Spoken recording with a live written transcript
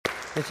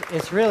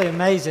It's really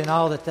amazing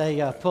all that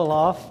they pull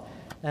off,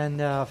 and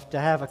to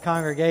have a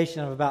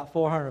congregation of about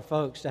 400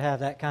 folks to have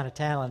that kind of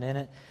talent in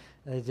it.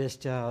 They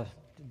just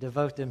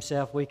devote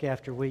themselves week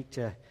after week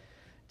to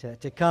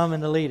come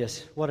and to lead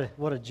us.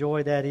 What a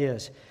joy that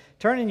is.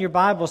 Turning your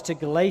Bibles to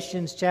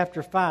Galatians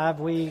chapter 5,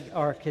 we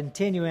are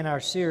continuing our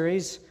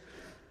series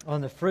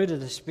on the fruit of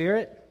the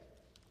Spirit.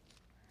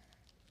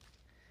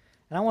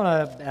 And I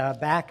want to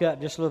back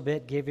up just a little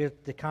bit, give you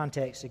the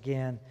context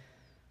again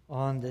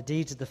on the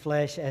deeds of the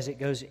flesh as it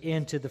goes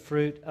into the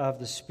fruit of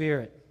the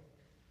Spirit.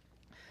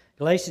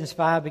 Galatians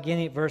 5,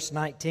 beginning at verse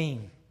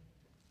 19.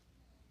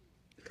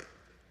 It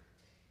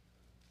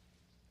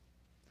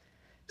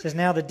says,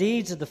 "Now the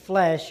deeds of the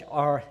flesh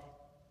are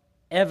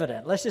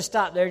evident." Let's just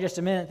stop there just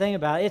a minute and think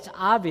about it. It's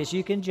obvious.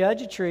 You can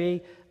judge a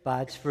tree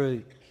by its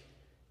fruit.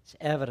 It's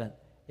evident.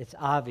 It's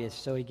obvious.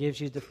 So he gives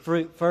you the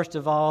fruit, first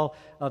of all,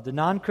 of the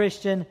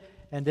non-Christian,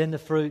 and then the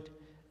fruit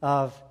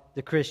of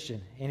the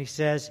Christian. And he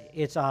says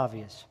it's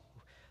obvious.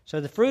 So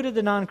the fruit of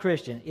the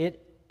non-Christian,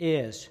 it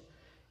is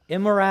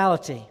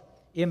immorality,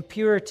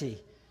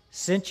 impurity,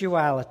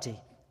 sensuality,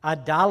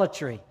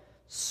 idolatry,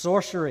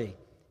 sorcery,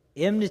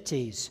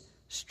 enmities,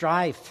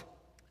 strife,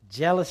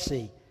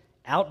 jealousy,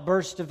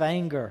 outbursts of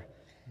anger,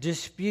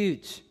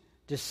 disputes,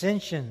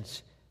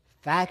 dissensions,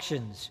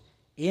 factions,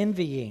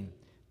 envying,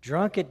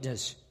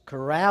 drunkenness,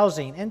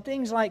 carousing, and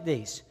things like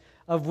these,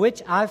 of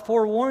which I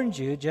forewarned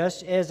you,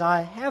 just as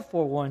I have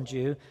forewarned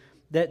you,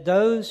 that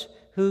those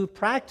who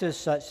practice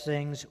such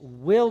things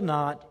will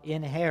not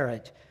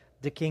inherit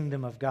the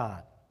kingdom of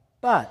God.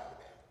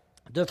 But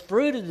the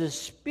fruit of the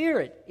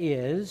Spirit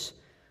is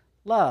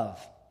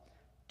love,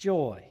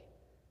 joy,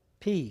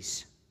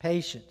 peace,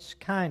 patience,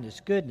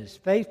 kindness, goodness,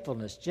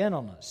 faithfulness,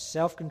 gentleness,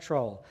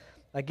 self-control.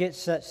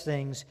 Against such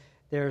things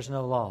there is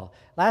no law.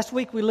 Last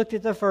week we looked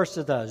at the first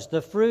of those.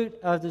 The fruit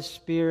of the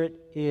Spirit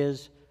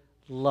is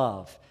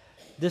love.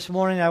 This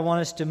morning I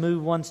want us to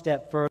move one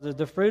step further.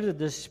 The fruit of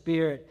the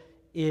Spirit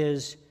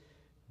is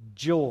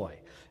joy.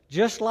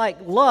 Just like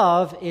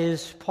love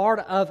is part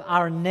of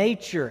our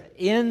nature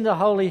in the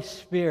Holy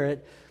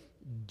Spirit,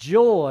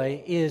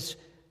 joy is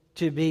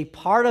to be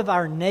part of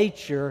our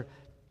nature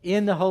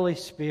in the Holy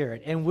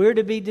Spirit. And we're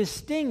to be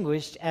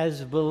distinguished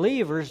as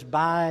believers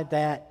by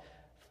that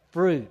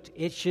fruit.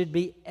 It should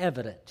be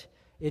evident.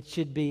 It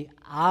should be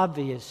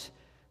obvious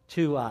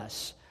to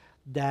us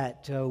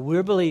that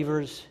we're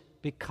believers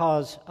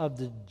because of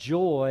the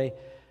joy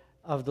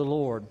of the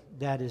Lord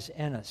that is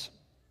in us.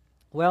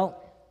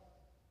 Well,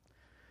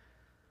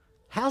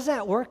 how's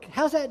that work?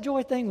 How's that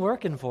joy thing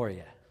working for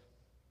you?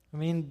 I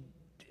mean,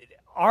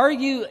 are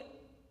you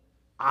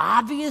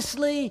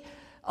obviously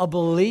a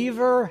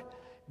believer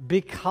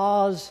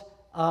because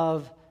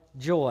of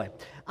joy?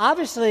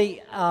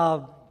 Obviously,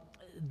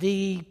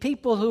 the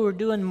people who are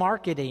doing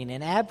marketing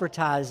and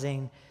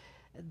advertising,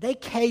 they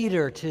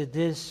cater to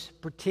this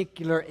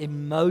particular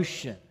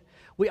emotion.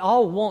 We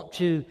all want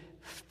to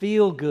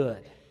feel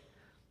good.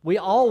 We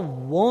all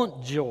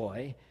want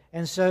joy.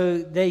 And so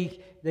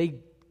they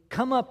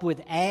come up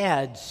with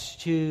ads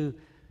to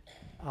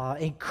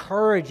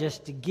encourage us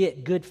to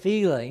get good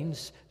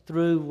feelings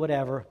through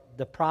whatever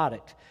the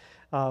product.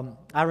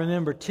 I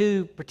remember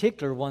two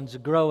particular ones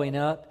growing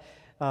up.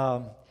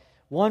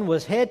 One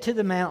was head to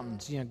the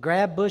mountains.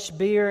 Grab Busch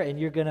beer and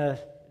you're gonna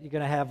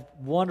have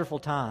wonderful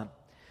time.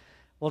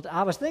 Well,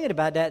 I was thinking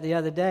about that the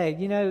other day.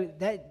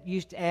 That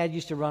ad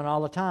used to run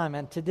all the time,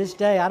 and to this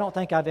day, I don't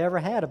think I've ever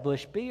had a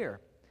Busch beer.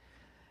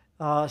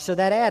 So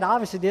that ad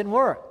obviously didn't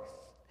work.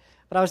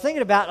 But I was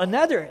thinking about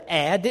another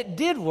ad that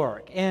did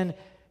work. And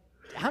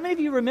how many of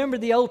you remember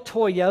the old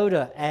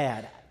Toyota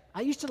ad?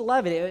 I used to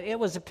love it. It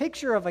was a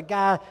picture of a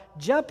guy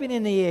jumping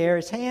in the air,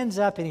 his hands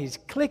up, and he's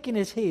clicking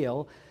his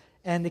heel.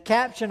 And the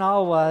caption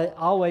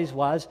always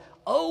was,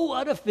 "Oh,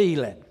 what a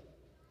feeling,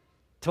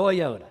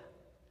 Toyota."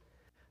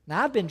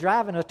 Now, I've been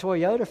driving a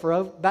Toyota for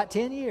about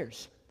 10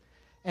 years.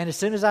 And as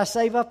soon as I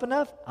save up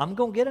enough, I'm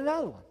going to get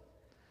another one.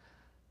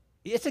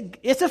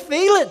 It's a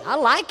feeling. I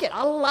like it.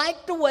 I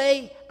like the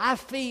way I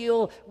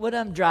feel when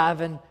I'm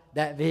driving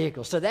that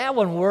vehicle. So that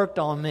one worked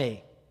on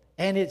me.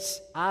 And it's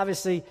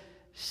obviously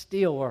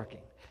still working.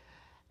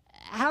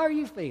 How are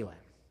you feeling?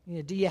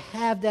 Do you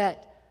have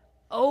that,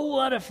 "oh,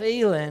 what a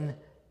feeling"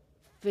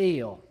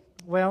 feel?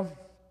 Well,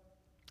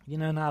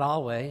 not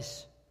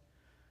always.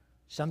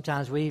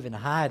 Sometimes we even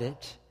hide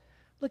it.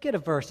 Look at a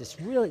verse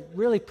that's really,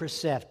 really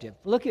perceptive.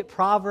 Look at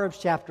Proverbs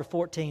chapter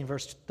 14,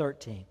 verse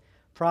 13.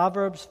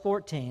 Proverbs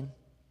 14,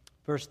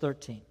 verse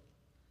 13.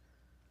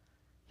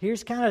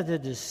 Here's kind of the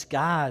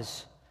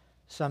disguise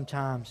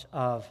sometimes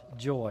of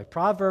joy.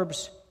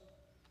 Proverbs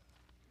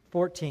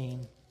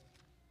 14,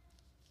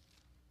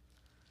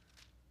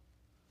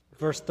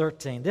 verse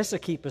 13. This will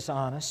keep us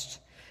honest.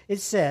 It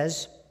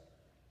says,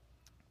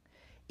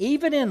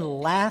 "Even in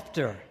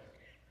laughter,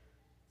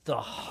 the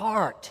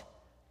heart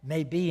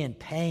may be in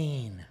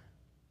pain,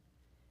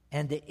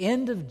 and the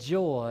end of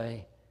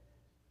joy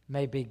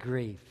may be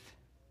grief."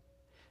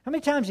 How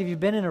many times have you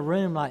been in a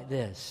room like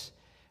this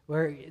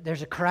where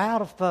there's a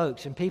crowd of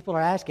folks and people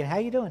are asking, "How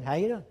you doing? How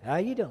you doing? How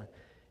you doing?"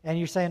 And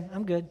you're saying,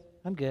 I'm good,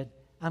 I'm good,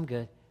 I'm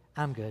good,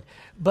 I'm good.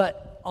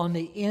 But on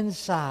the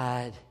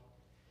inside,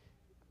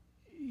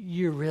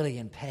 you're really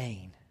in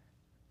pain.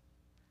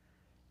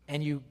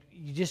 And you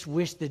just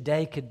wish the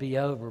day could be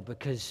over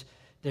because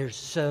there's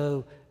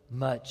so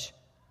much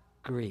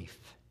grief.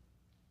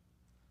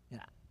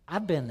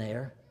 I've been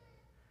there.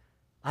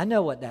 I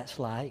know what that's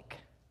like.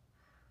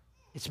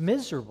 It's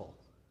miserable.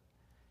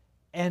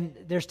 And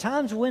there's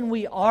times when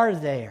we are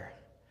there,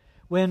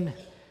 when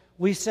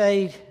we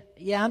say,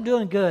 yeah, I'm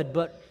doing good,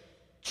 but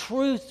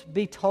truth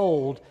be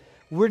told,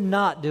 we're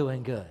not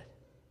doing good.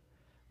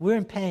 We're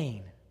in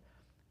pain.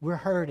 We're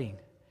hurting.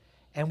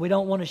 And we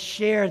don't want to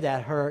share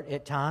that hurt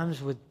at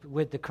times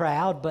with the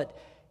crowd, but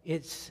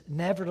it's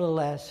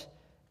nevertheless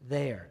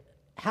there.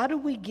 How do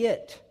we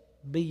get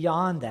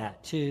beyond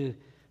that to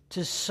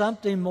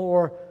something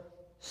more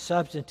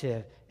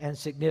substantive and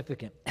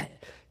significant?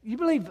 You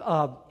believe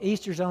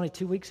Easter's only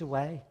 2 weeks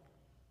away?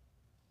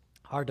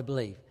 Hard to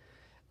believe.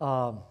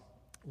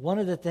 One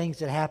of the things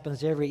that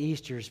happens every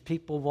Easter is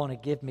people want to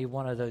give me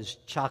one of those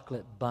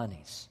chocolate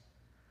bunnies.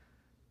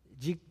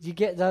 Do you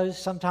get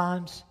those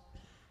sometimes?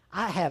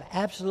 I have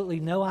absolutely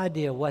no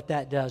idea what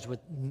that does, what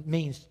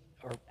means,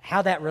 or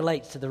how that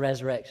relates to the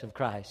resurrection of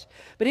Christ.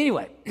 But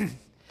anyway,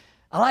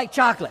 I like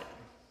chocolate.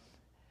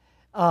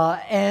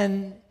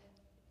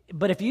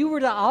 But if you were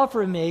to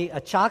offer me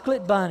a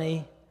chocolate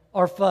bunny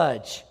or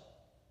fudge,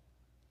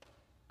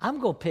 I'm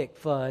going to pick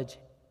fudge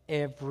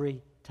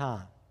every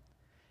time.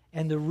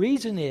 And the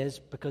reason is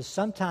because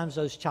sometimes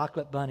those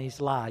chocolate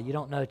bunnies lie. You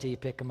don't know till you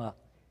pick them up.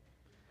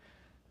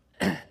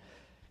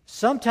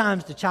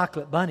 Sometimes the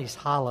chocolate bunny's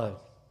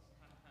hollow.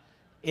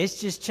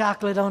 It's just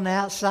chocolate on the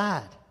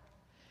outside.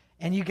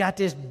 And you got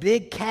this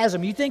big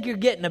chasm. You think you're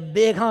getting a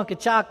big hunk of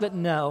chocolate?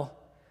 No.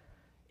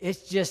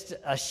 It's just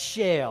a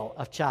shell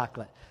of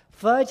chocolate.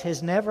 Fudge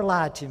has never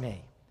lied to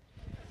me.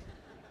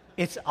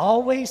 It's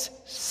always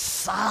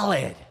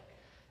solid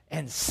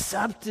and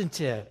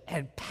substantive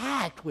and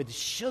packed with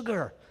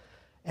sugar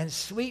and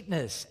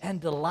sweetness and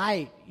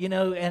delight,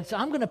 and so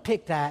I'm going to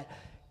pick that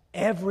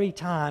every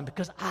time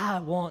because I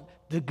want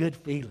the good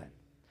feeling.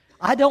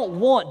 I don't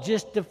want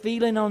just the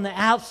feeling on the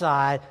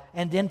outside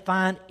and then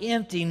find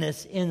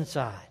emptiness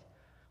inside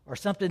or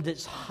something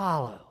that's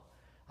hollow.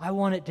 I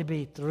want it to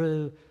be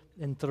through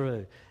and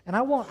through. And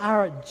I want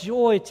our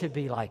joy to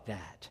be like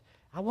that.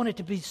 I want it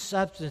to be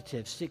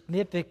substantive,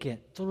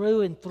 significant,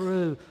 through and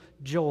through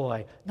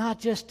joy, not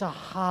just a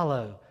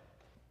hollow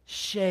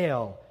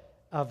shell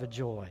of a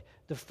joy.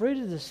 The fruit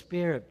of the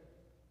Spirit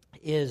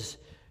is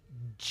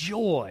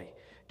joy.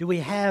 Do we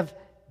have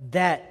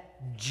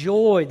that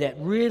joy that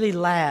really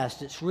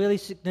lasts, that's really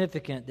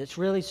significant, that's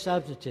really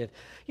substantive?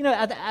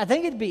 I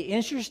think it'd be an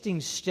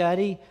interesting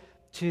study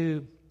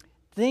to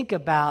think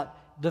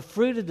about the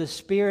fruit of the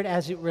Spirit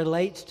as it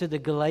relates to the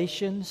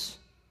Galatians,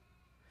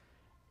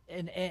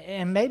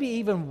 and maybe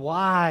even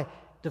why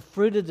the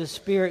fruit of the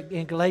Spirit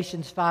in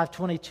Galatians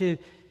 5:22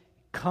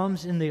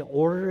 comes in the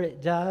order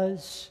it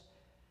does.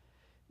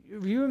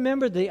 You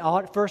remember the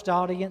first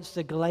audience,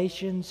 the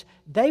Galatians?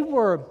 They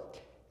were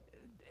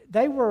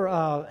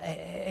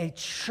a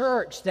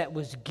church that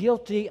was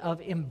guilty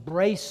of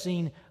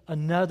embracing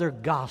another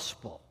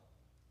gospel.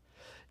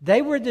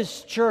 They were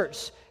this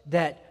church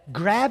that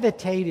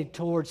gravitated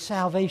towards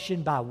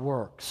salvation by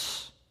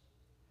works,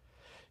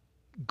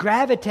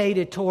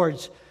 gravitated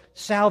towards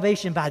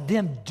salvation by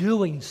them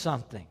doing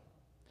something,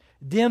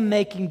 them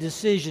making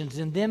decisions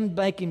and them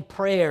making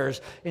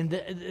prayers, and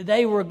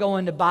they were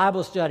going to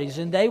Bible studies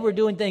and they were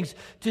doing things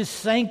to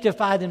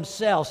sanctify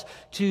themselves,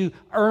 to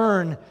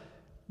earn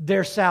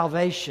their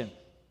salvation.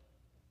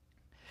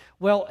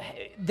 Well,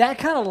 that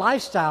kind of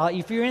lifestyle,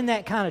 if you're in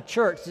that kind of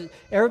church,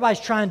 everybody's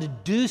trying to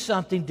do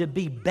something to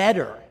be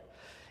better,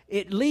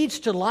 it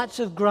leads to lots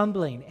of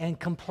grumbling and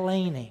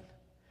complaining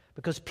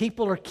because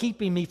people are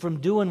keeping me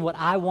from doing what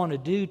I want to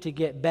do to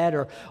get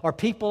better, or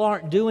people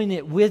aren't doing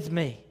it with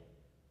me.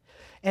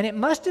 And it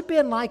must have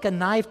been like a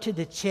knife to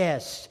the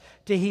chest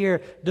to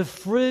hear the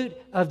fruit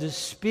of the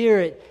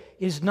Spirit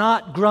is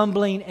not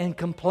grumbling and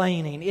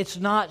complaining. It's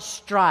not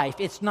strife.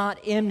 It's not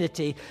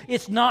enmity.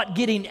 It's not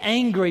getting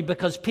angry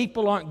because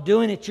people aren't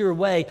doing it your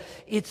way.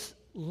 It's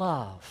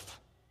love.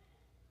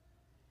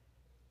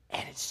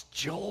 And it's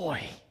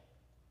joy.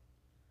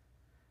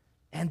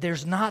 And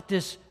there's not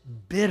this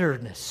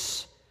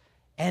bitterness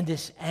and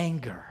this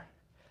anger.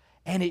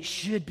 And it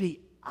should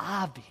be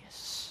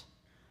obvious.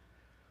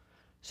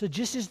 So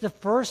just as the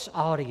first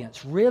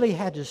audience really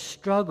had to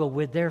struggle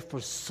with their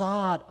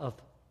facade of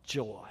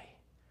joy,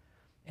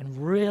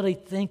 and really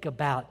think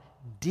about,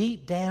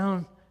 deep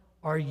down,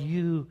 are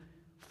you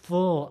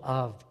full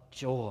of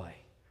joy?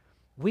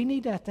 We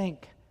need to, I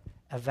think,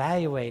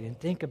 evaluate and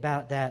think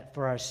about that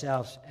for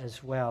ourselves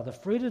as well. The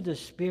fruit of the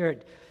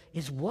Spirit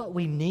is what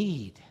we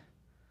need.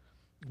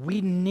 We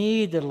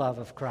need the love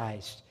of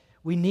Christ.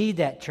 We need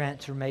that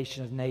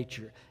transformation of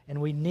nature. And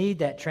we need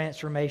that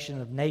transformation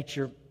of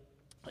nature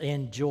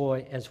in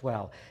joy as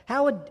well.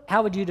 How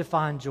would you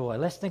define joy?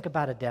 Let's think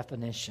about a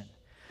definition.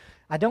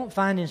 I don't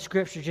find in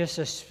Scripture just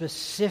a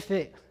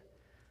specific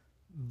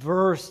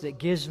verse that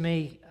gives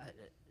me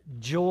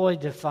joy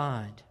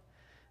defined.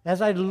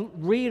 As I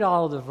read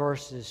all of the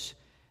verses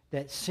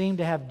that seem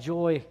to have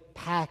joy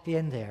packed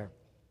in there,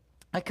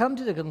 I come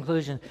to the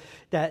conclusion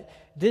that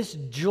this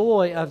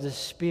joy of the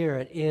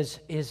Spirit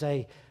is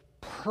a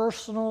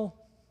personal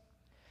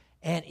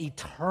and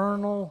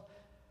eternal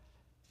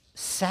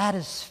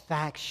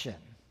satisfaction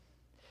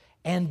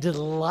and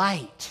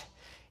delight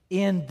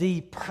in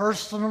the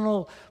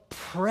personal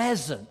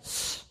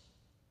presence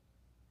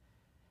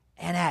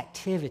and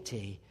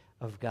activity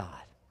of God.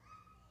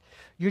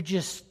 You're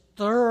just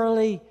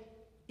thoroughly,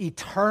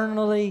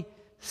 eternally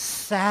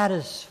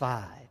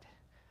satisfied,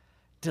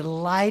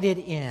 delighted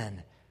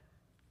in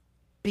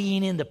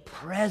being in the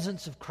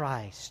presence of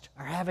Christ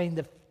or having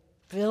the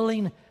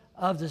filling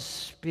of the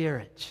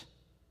Spirit,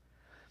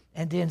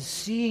 and then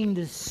seeing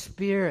the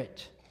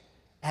Spirit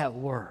at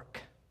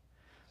work.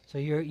 So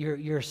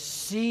you're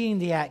seeing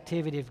the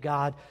activity of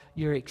God,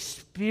 you're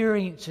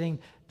experiencing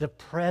the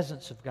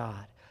presence of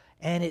God.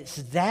 And it's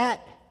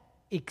that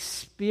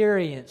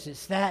experience,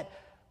 it's that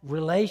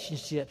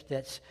relationship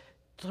that's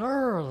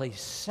thoroughly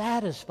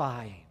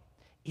satisfying,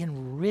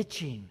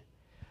 enriching,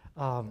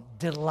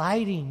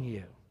 delighting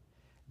you.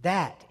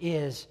 That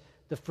is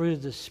the fruit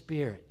of the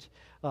Spirit.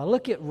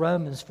 Look at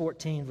Romans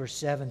 14, verse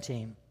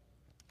 17.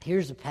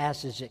 Here's a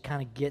passage that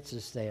kind of gets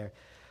us there.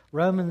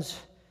 Romans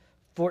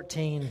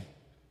 14,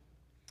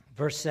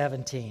 verse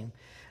 17.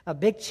 A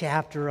big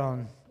chapter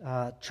on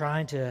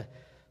trying to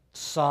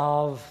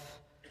solve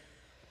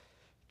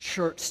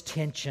church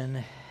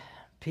tension,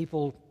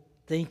 people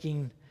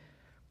thinking,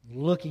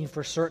 looking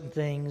for certain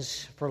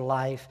things for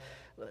life.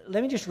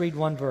 Let me just read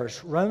one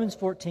verse. Romans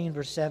 14,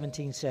 verse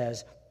 17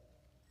 says,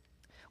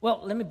 well,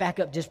 let me back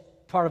up just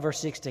part of verse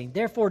 16.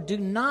 Therefore, do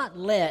not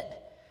let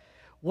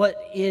what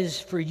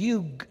is for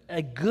you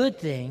a good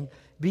thing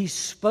be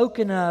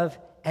spoken of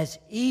as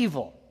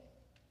evil.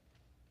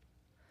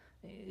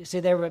 You see,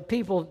 there were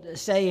people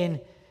saying,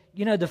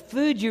 the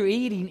food you're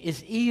eating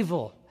is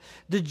evil.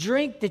 The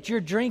drink that you're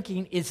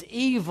drinking is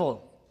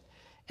evil.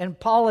 And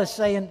Paul is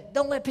saying,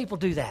 don't let people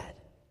do that.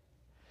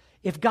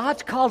 If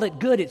God's called it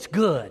good, it's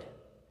good.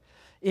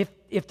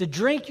 If the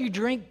drink you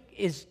drink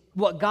is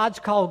what God's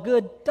called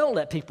good, don't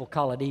let people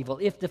call it evil.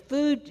 If the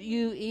food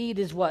you eat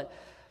is what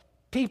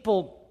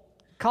people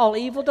call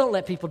evil, don't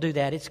let people do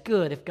that. It's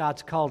good if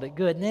God's called it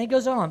good. And then he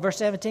goes on, verse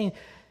 17,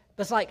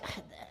 but it's like,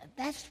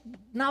 that's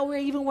not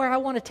where I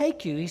want to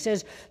take you. He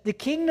says, the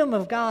kingdom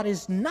of God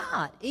is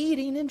not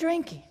eating and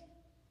drinking,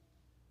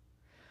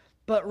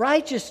 but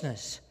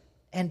righteousness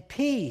and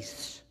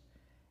peace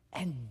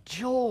and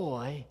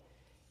joy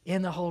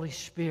in the Holy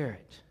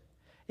Spirit.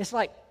 It's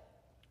like,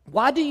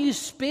 why do you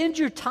spend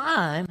your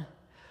time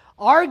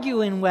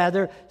arguing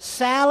whether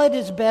salad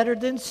is better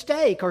than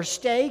steak, or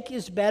steak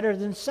is better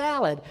than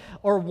salad,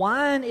 or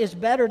wine is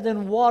better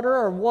than water,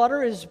 or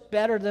water is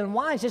better than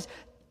wine? He says,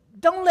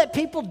 don't let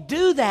people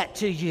do that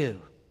to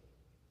you.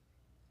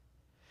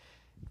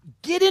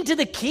 Get into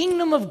the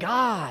kingdom of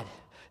God.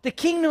 The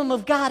kingdom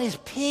of God is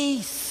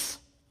peace,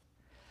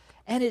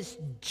 and it's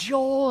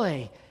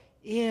joy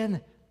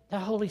in the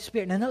Holy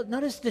Spirit. Now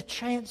notice the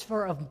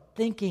transfer of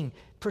thinking,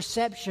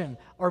 perception,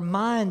 or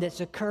mind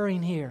that's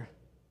occurring here.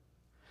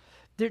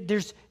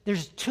 There's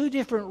two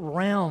different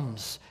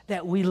realms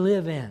that we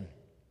live in.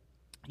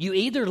 You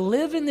either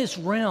live in this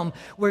realm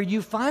where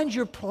you find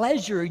your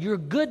pleasure, your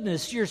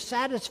goodness, your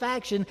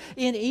satisfaction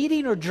in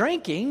eating or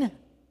drinking.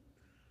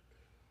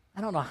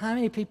 I don't know how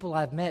many people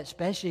I've met,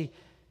 especially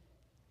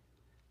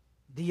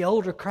the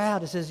older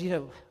crowd, that says,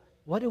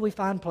 what do we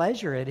find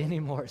pleasure in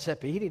anymore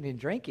except eating and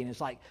drinking?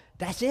 It's like,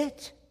 that's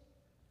it.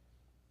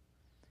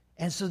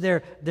 And so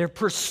their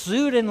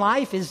pursuit in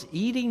life is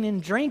eating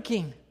and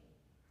drinking.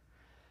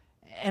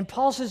 And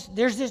Paul says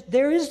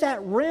there is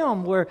that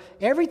realm where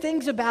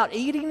everything's about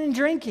eating and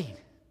drinking.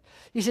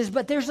 He says,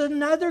 but there's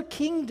another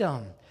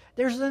kingdom.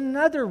 There's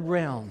another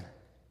realm.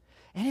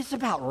 And it's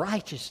about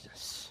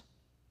righteousness.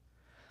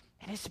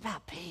 And it's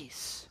about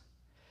peace.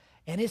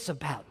 And it's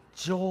about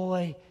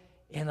joy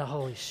in the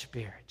Holy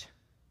Spirit.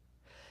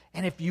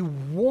 And if you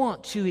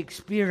want to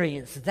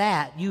experience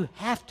that, you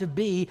have to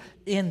be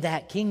in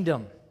that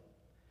kingdom.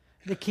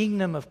 The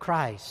kingdom of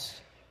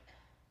Christ.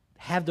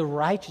 Have the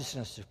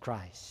righteousness of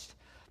Christ.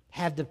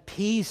 Have the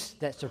peace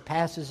that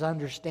surpasses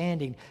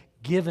understanding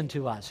given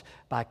to us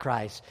by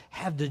Christ.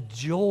 Have the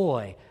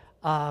joy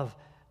of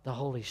the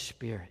Holy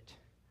Spirit.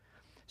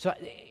 So,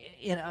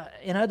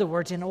 in other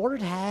words, in order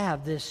to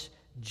have this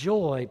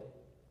joy,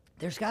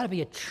 there's got to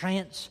be a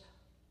transfer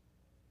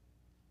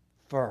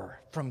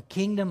from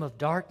kingdom of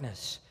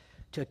darkness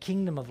to a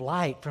kingdom of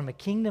light, from a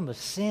kingdom of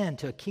sin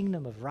to a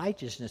kingdom of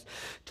righteousness,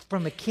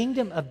 from a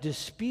kingdom of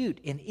dispute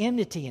and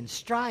enmity and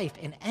strife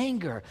and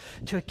anger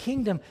to a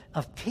kingdom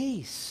of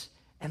peace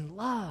and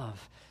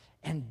love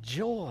and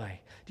joy.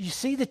 Do you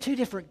see the two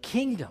different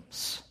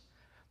kingdoms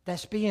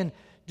that's being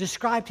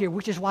described here?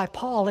 Which is why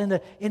Paul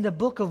in the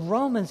book of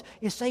Romans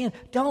is saying,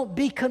 don't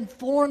be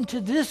conformed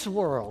to this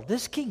world,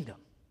 this kingdom,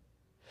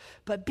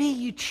 but be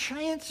you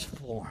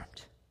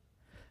transformed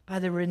by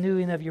the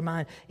renewing of your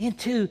mind,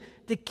 into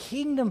the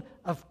kingdom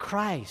of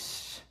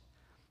Christ.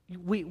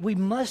 We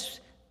must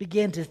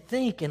begin to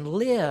think and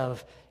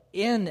live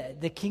in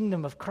the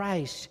kingdom of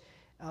Christ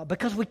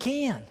because we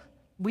can.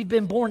 We've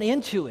been born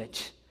into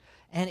it.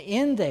 And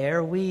in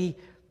there we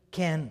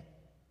can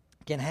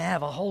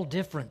have a whole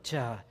different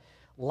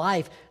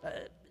life.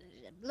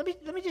 Let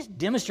me just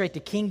demonstrate the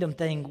kingdom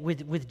thing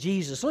with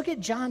Jesus. Look at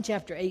John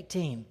chapter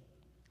 18.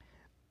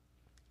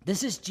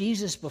 This is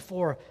Jesus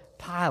before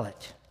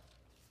Pilate.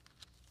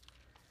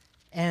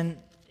 And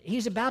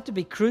he's about to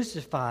be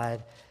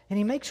crucified, and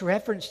he makes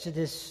reference to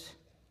this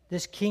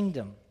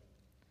kingdom.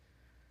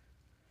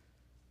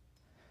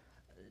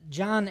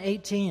 John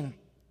 18,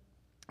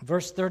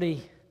 verse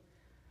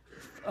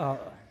 35,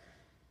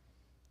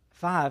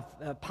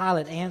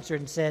 Pilate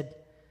answered and said,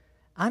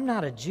 I'm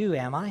not a Jew,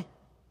 am I?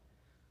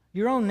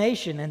 Your own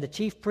nation and the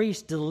chief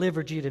priests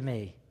delivered you to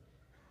me.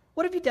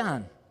 What have you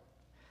done?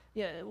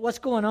 Yeah, what's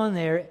going on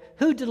there?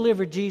 Who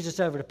delivered Jesus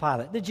over to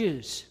Pilate? The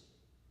Jews.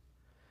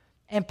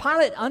 And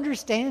Pilate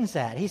understands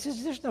that. He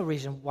says, there's no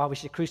reason why we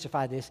should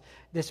crucify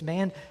this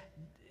man.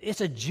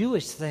 It's a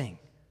Jewish thing.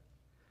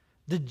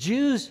 The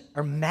Jews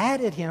are mad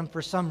at him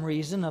for some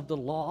reason of the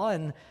law,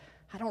 and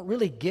I don't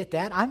really get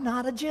that. I'm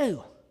not a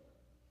Jew.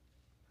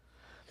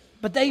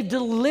 But they've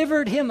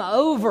delivered him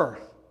over.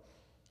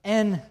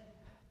 And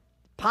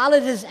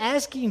Pilate is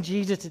asking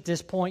Jesus at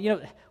this point,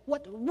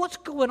 what's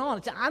going on?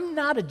 I'm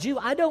not a Jew.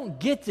 I don't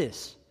get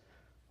this.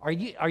 Are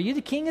you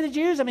the king of the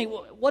Jews? I mean,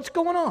 what's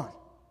going on?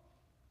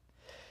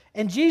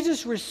 And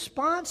Jesus'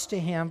 response to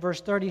him, verse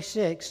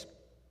 36,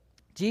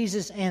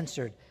 Jesus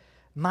answered,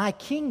 my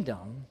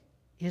kingdom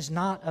is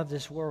not of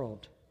this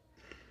world.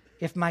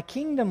 If my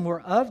kingdom were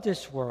of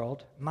this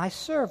world, my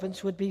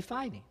servants would be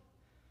fighting,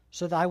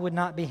 so that I would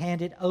not be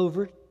handed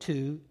over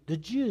to the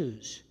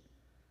Jews.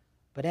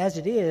 But as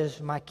it is,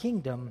 my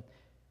kingdom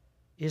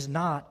is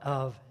not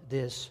of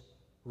this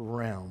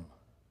realm.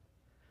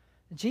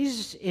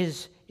 Jesus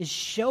is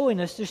showing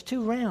us there's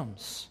two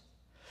realms.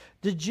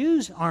 The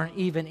Jews aren't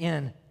even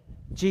in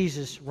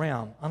Jesus'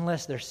 realm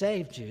unless they're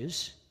saved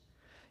Jews.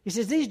 He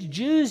says, these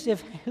Jews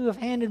who have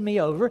handed me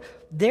over,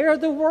 they're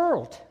the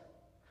world.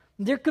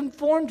 They're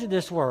conformed to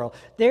this world.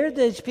 They're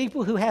these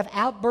people who have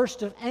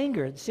outbursts of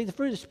anger. See, the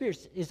fruit of the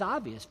Spirit is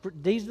obvious.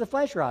 Deeds of the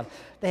flesh are obvious.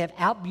 They have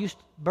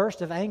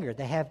outbursts of anger.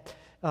 They have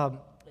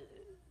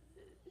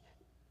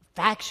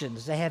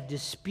factions. They have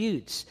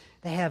disputes.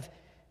 They have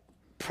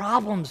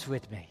problems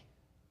with me.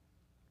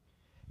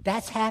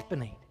 That's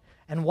happening.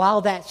 And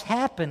while that's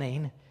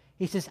happening,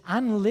 he says,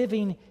 I'm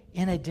living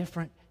in a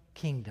different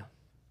kingdom.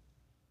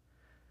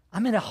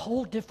 I'm in a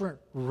whole different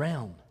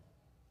realm.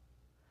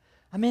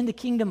 I'm in the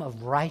kingdom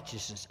of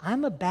righteousness.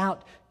 I'm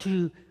about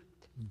to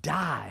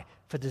die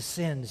for the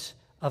sins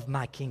of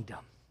my kingdom.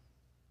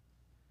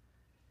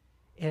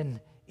 And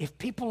if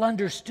people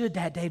understood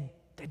that, they'd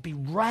be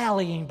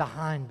rallying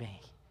behind me.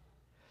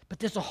 But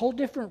there's a whole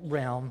different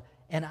realm,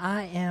 and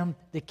I am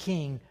the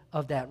king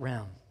of that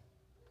realm.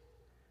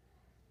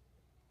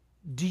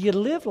 Do you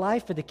live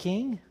life for the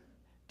king?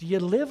 Do you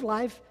live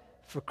life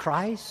for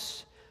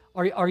Christ?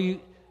 Are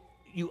you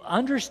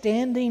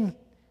understanding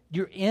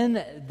you're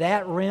in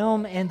that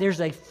realm, and there's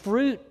a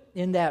fruit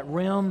in that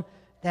realm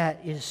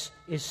that is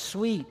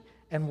sweet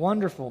and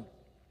wonderful?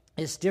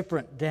 It's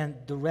different than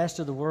the rest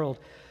of the world.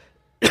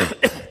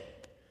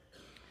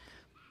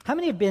 How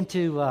many have been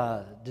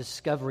to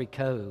Discovery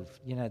Cove,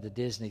 the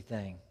Disney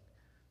thing?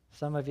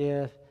 Some of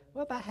you,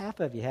 well, about half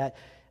of you had.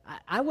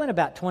 I went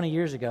about 20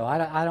 years ago.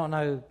 I don't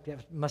know, it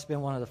must have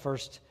been one of the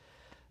first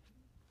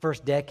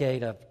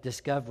decade of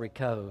Discovery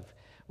Cove,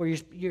 where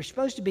you're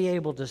supposed to be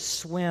able to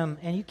swim,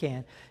 and you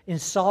can, in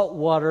salt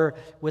water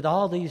with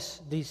all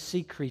these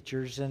sea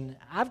creatures. And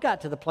I've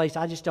got to the place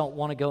I just don't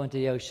want to go into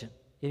the ocean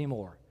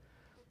anymore.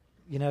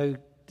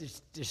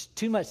 There's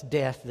too much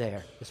death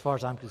there as far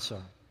as I'm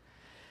concerned.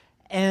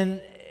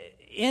 And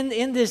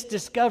in this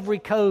Discovery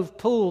Cove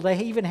pool, they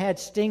even had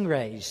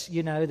stingrays,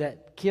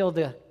 that killed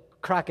the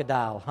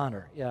crocodile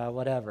hunter,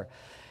 whatever.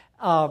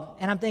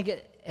 And I'm thinking,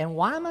 and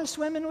why am I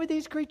swimming with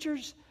these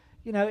creatures?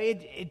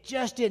 It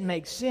just didn't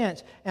make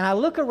sense. And I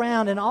look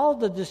around, and all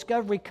the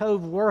Discovery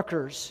Cove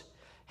workers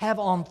have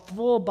on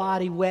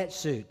full-body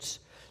wetsuits.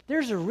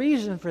 There's a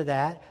reason for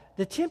that.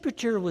 The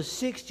temperature was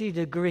 60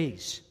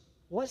 degrees.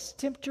 What's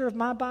the temperature of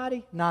my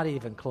body? Not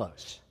even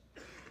close.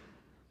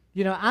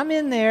 I'm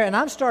in there, and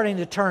I'm starting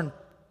to turn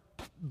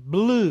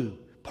blue,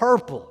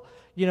 purple.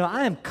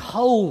 I am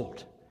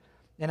cold.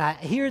 And I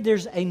hear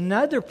there's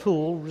another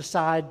pool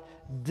beside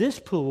this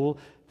pool,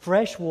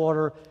 fresh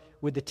water,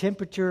 with the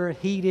temperature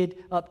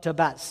heated up to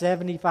about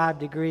 75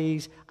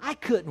 degrees. I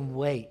couldn't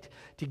wait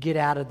to get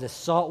out of the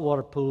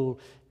saltwater pool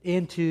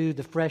into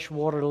the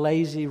freshwater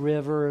lazy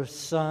river of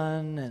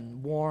sun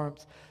and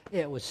warmth.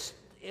 It was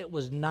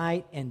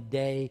night and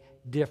day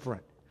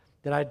different.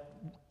 Did I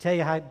tell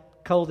you how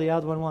cold the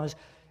other one was?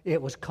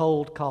 It was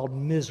cold, called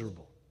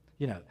miserable.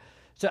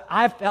 So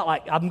I felt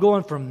like I'm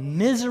going from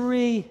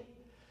misery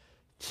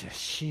to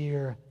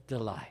sheer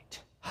delight.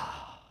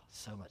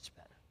 So much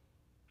better.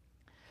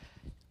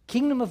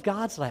 Kingdom of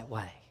God's that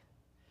way.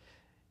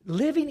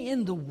 Living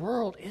in the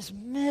world is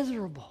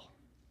miserable.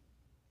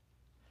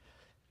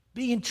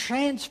 Being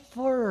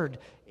transferred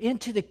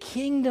into the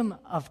kingdom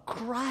of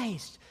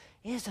Christ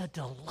is a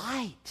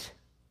delight.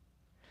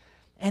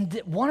 And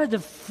one of the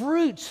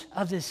fruits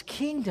of this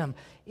kingdom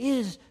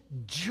is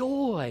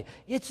joy.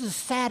 It's a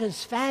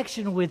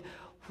satisfaction with,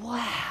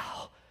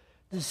 wow,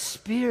 the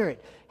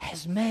Spirit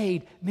has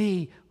made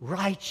me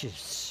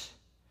righteous.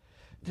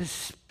 The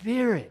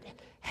Spirit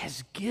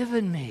has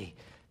given me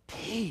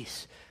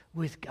peace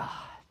with God.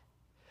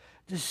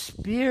 The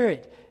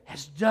Spirit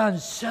has done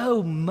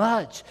so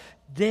much.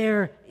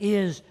 There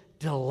is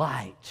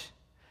delight.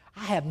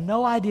 I have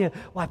no idea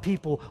why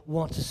people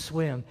want to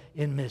swim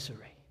in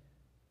misery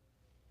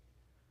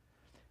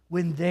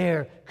when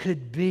there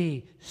could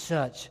be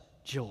such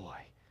joy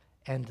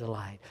and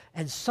delight.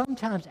 And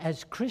sometimes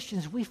as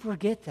Christians, we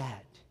forget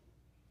that.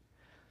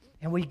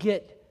 And we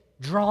get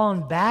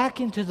drawn back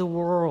into the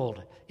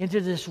world, into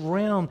this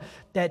realm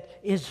that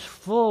is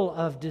full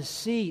of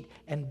deceit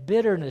and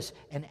bitterness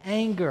and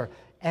anger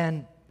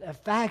and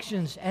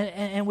factions,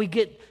 and we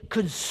get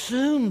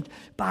consumed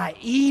by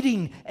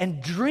eating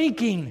and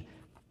drinking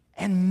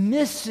and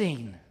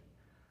missing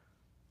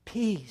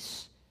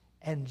peace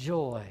and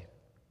joy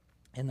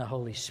in the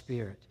Holy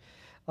Spirit.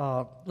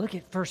 Look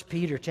at 1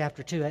 Peter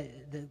chapter 2.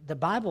 The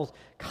Bible's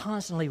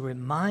constantly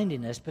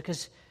reminding us,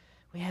 because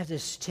we have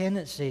this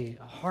tendency,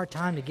 a hard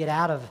time to get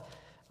out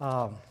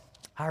of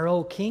our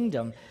old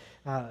kingdom.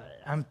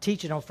 I'm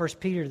teaching on 1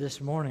 Peter this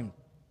morning.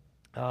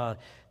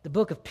 The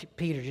book of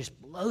Peter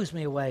just blows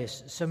me away.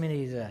 So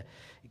many of the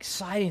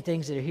exciting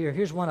things that are here.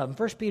 Here's one of them.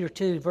 1 Peter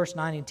 2, verse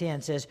 9 and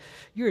 10 says,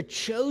 "You're a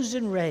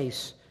chosen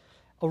race,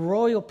 a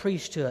royal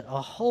priesthood,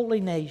 a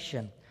holy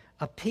nation,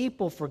 a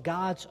people for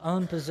God's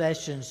own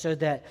possession, so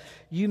that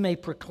you may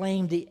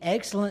proclaim the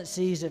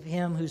excellencies of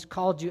Him who's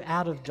called you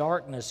out of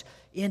darkness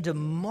into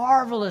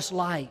marvelous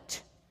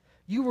light.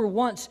 You were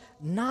once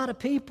not a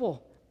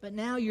people, but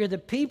now you're the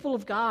people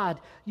of God.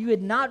 You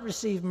had not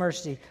received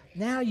mercy.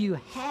 Now you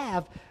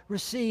have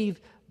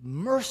received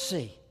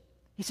mercy."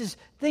 He says,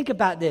 think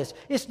about this.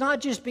 It's not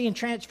just being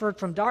transferred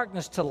from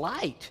darkness to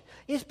light.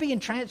 It's being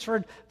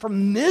transferred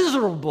from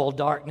miserable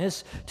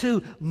darkness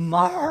to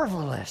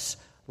marvelous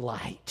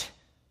light.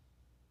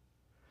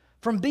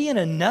 From being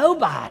a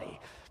nobody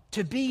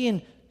to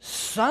being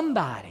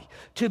somebody.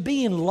 To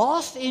being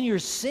lost in your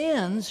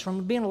sins,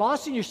 from being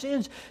lost in your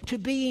sins to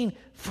being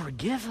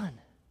forgiven.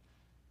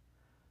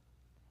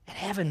 And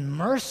having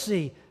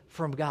mercy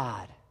from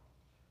God.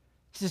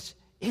 He says,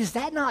 is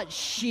that not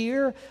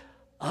sheer,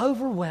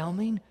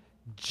 overwhelming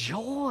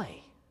joy?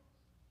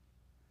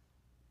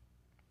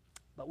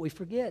 But we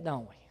forget,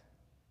 don't we?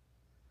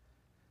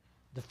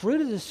 The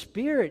fruit of the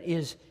Spirit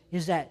is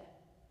that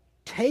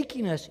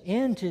taking us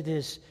into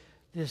this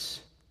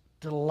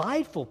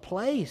delightful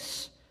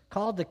place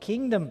called the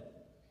kingdom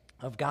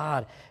of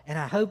God. And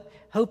I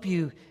hope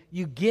you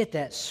get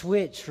that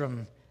switch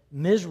from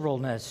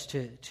miserableness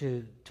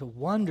to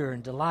wonder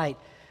and delight.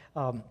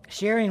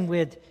 Sharing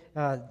with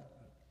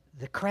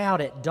the crowd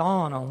at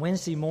dawn on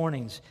Wednesday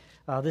mornings.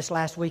 This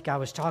last week I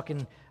was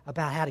talking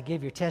about how to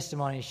give your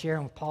testimony and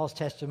sharing with Paul's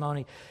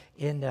testimony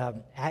in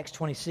Acts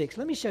 26.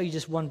 Let me show you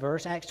just one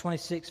verse, Acts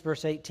 26,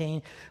 verse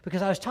 18,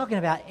 because I was talking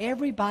about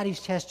everybody's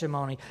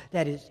testimony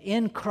that is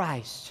in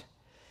Christ.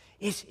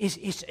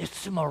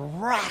 It's a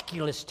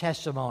miraculous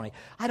testimony.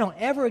 I don't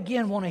ever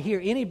again want to hear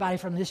anybody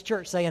from this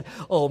church saying,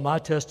 "Oh, my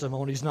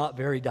testimony's not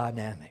very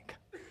dynamic."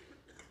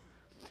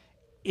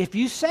 If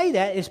you say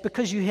that, it's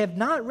because you have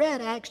not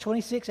read Acts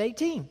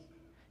 26:18.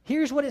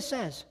 Here's what it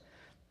says.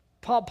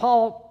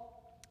 Paul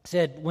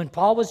said, when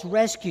Paul was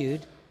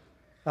rescued,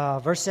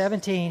 verse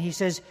 17, he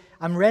says,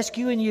 "I'm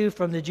rescuing you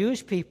from the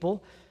Jewish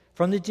people,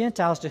 from the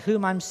Gentiles to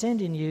whom I'm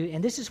sending you.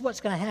 And this is what's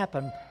going to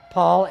happen,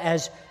 Paul,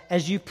 as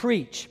you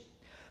preach."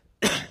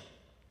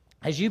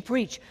 As you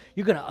preach,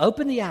 you're going to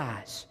open the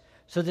eyes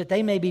so that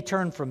they may be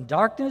turned from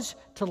darkness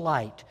to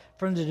light,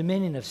 from the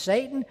dominion of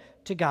Satan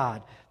to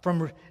God,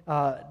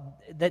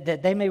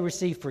 that they may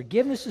receive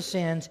forgiveness of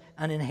sins,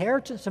 an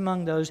inheritance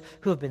among those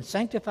who have been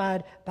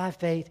sanctified by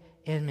faith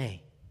in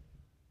me.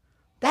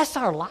 That's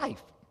our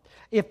life.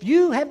 If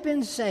you have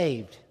been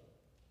saved,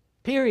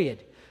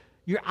 period,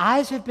 your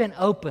eyes have been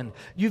opened.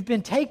 You've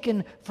been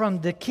taken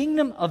from the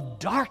kingdom of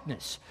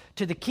darkness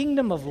to the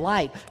kingdom of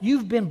light.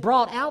 You've been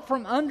brought out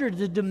from under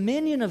the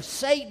dominion of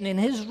Satan and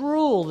his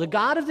rule, the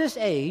God of this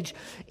age,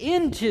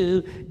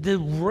 into the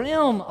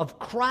realm of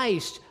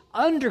Christ,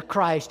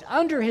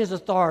 under his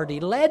authority,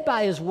 led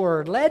by his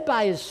word, led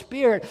by his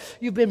Spirit.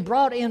 You've been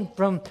brought in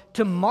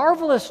to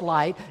marvelous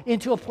light,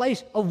 into a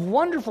place of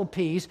wonderful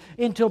peace,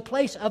 into a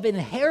place of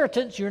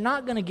inheritance. You're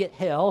not going to get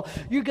hell.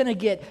 You're going to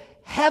get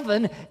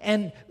heaven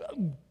and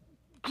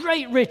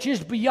great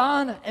riches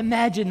beyond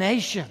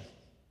imagination.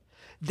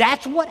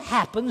 That's what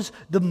happens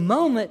the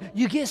moment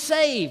you get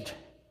saved.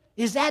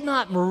 Is that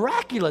not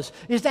miraculous?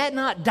 Is that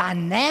not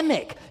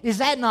dynamic? Is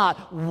that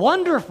not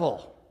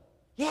wonderful?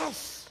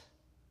 Yes.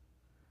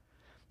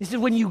 He said,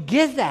 when you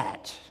get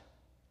that,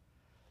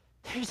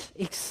 there's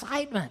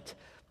excitement.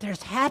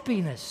 There's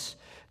happiness.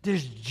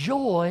 There's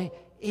joy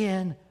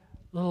in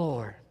the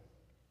Lord.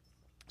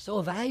 So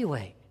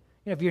evaluate.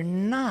 If you're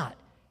not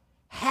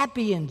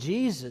happy in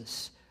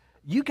Jesus,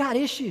 you got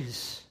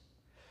issues.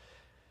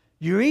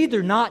 You're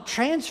either not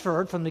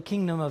transferred from the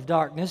kingdom of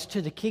darkness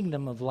to the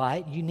kingdom of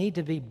light. You need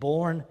to be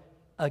born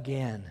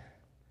again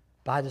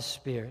by the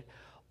Spirit.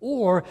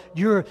 Or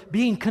you're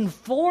being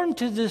conformed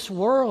to this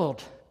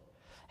world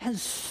and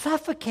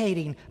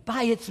suffocating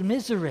by its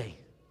misery.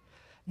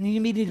 And you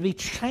need to be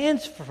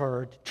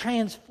transformed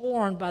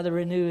by the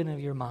renewing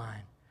of your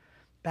mind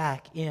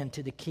back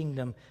into the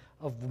kingdom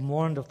of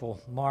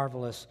wonderful,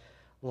 marvelous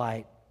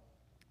light.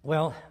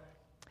 Well,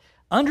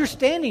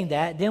 understanding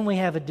that, then we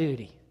have a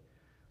duty.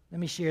 Let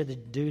me share the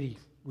duty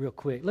real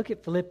quick. Look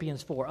at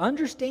Philippians 4.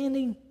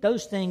 Understanding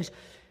those things,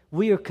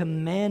 we are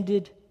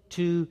commanded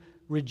to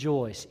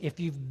rejoice. If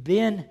you've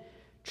been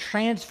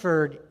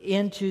transferred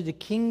into the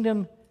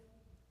kingdom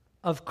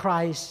of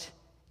Christ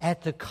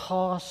at the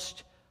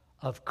cost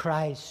of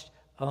Christ's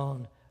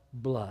own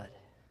blood,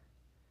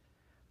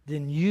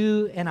 then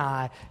you and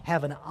I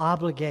have an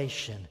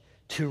obligation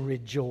to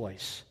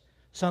rejoice.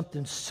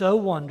 Something so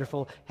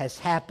wonderful has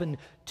happened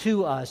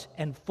to us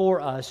and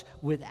for us,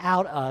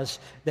 without us,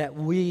 that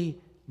we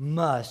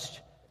must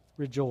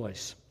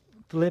rejoice.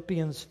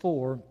 Philippians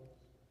 4,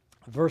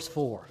 verse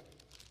 4.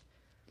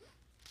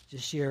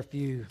 Just share a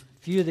few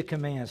of the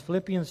commands.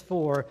 Philippians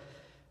 4,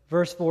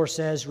 verse 4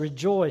 says,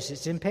 rejoice.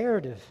 It's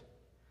imperative.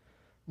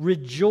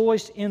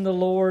 Rejoice in the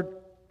Lord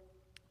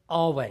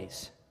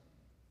always.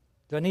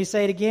 Do I need to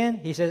say it again?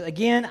 He says,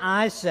 again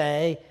I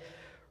say,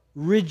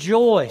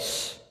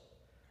 rejoice.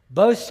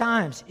 Both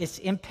times, it's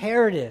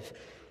imperative.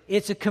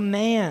 It's a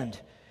command.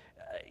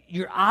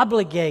 You're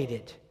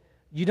obligated.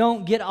 You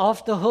don't get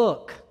off the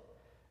hook.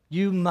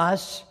 You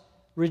must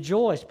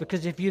rejoice,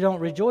 because if you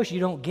don't rejoice, you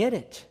don't get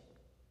it.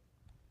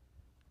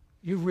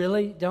 You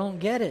really don't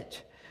get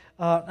it.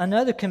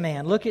 Another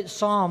command, look at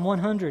Psalm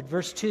 100,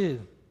 verse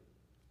 2.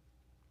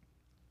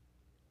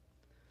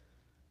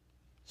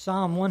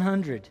 Psalm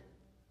 100,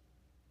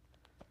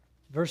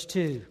 verse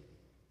 2.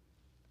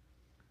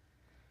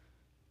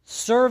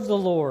 Serve the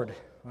Lord.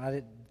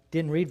 I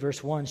didn't read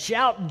verse 1.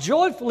 Shout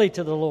joyfully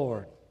to the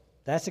Lord.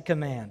 That's a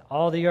command.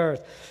 All the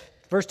earth.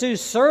 Verse 2.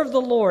 Serve the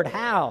Lord.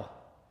 How?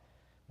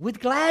 With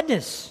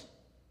gladness.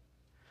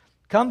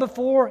 Come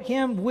before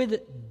Him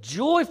with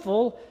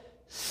joyful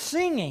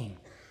singing.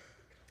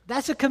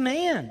 That's a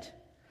command.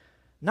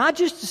 Not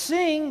just to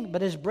sing,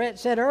 but as Brett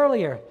said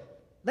earlier,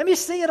 let me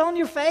see it on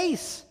your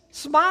face.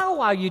 Smile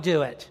while you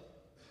do it.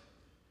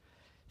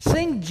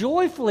 Sing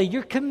joyfully.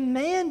 You're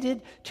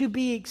commanded to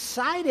be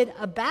excited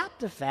about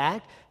the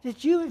fact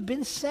that you have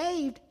been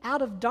saved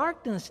out of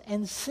darkness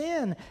and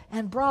sin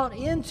and brought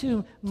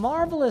into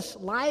marvelous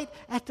light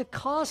at the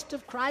cost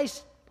of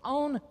Christ's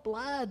own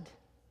blood.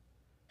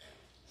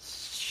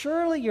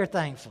 Surely you're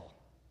thankful.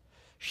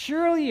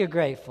 Surely you're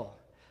grateful.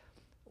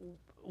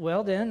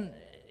 Well then,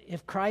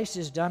 if Christ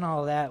has done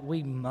all that,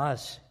 we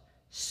must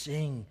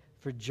sing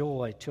for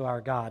joy to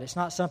our God. It's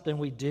not something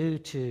we do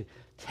to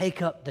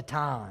take up the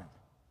time.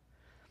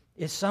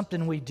 It's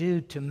something we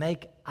do to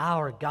make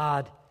our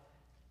God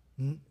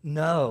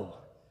know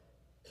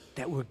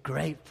that we're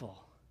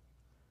grateful,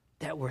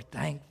 that we're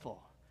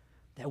thankful,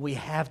 that we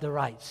have the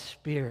right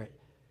spirit.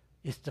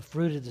 It's the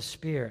fruit of the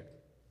Spirit.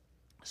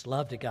 It's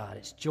love to God.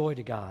 It's joy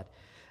to God.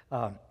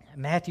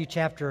 Matthew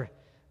chapter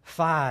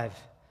 5,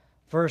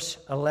 verse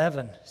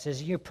 11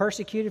 says, you're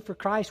persecuted for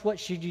Christ, what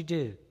should you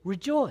do?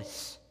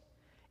 Rejoice.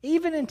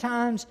 Even in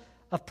times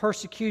of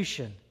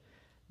persecution,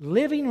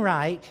 living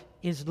right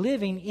is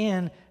living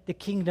in the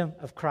kingdom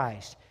of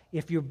Christ.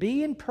 If you're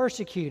being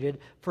persecuted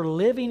for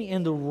living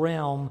in the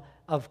realm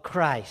of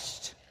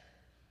Christ,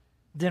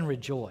 then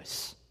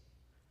rejoice.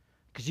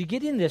 Because you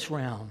get in this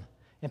realm,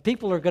 and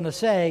people are going to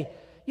say,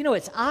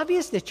 it's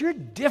obvious that you're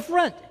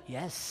different.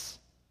 Yes.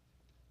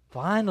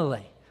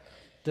 Finally,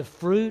 the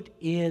fruit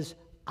is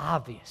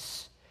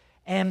obvious.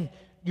 And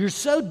you're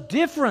so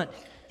different,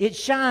 it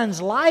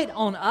shines light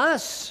on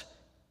us.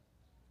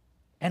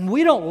 And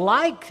we don't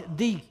like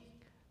the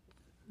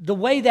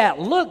way that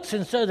looks,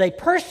 and so they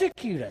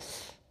persecute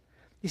us.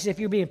 He said, if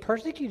you're being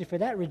persecuted for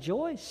that,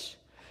 rejoice,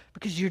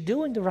 because you're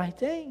doing the right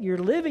thing. You're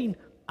living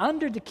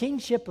under the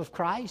kingship of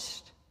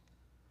Christ,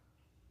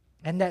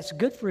 and that's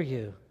good for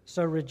you.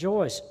 So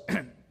rejoice.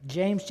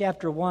 James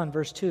chapter 1,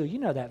 verse 2. You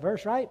know that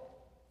verse, right?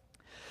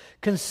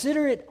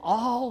 Consider it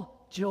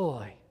all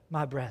joy,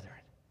 my brethren,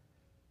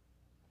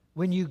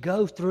 when you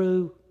go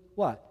through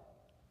what?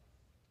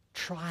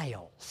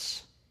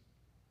 Trials,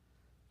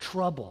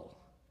 trouble,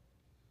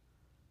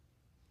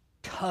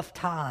 tough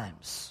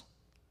times.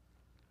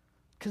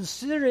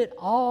 Consider it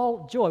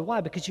all joy.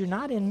 Why? Because you're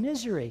not in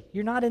misery.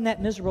 You're not in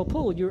that miserable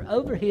pool. You're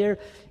over here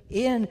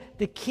in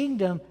the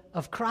kingdom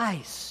of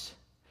Christ.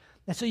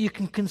 And so you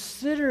can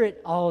consider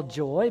it all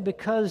joy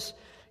because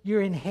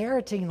you're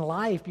inheriting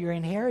life. You're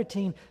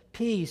inheriting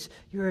peace.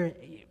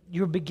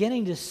 You're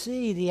beginning to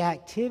see the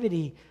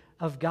activity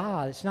of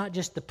God. It's not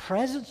just the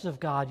presence of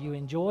God you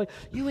enjoy.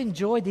 You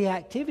enjoy the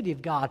activity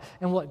of God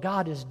and what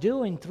God is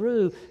doing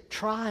through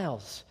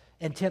trials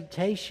and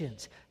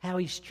temptations, how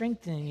He's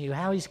strengthening you,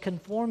 how He's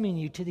conforming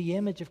you to the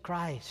image of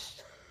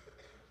Christ.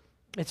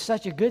 It's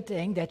such a good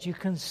thing that you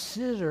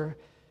consider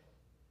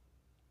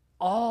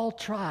all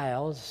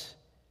trials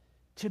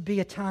to be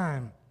a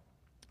time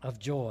of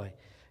joy.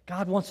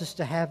 God wants us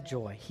to have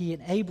joy. He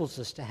enables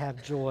us to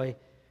have joy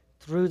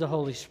through the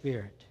Holy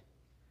Spirit.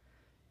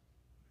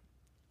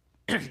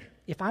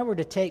 If I were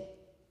to take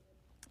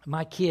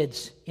my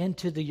kids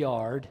into the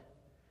yard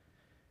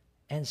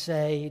and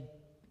say,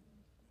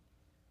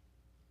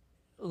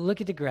 look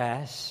at the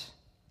grass,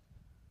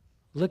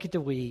 look at the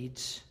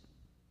weeds,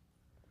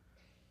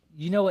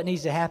 you know what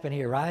needs to happen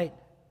here, right?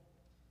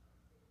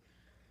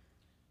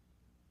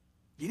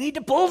 You need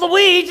to pull the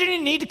weeds and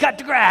you need to cut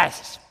the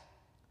grass.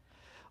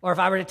 Or if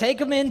I were to take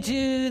them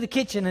into the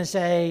kitchen and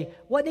say,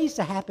 what needs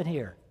to happen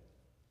here?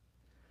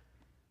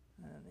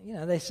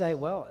 They say,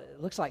 well,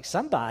 it looks like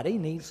somebody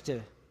needs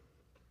to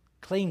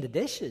clean the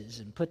dishes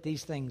and put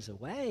these things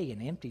away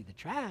and empty the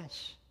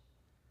trash.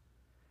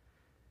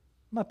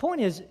 My point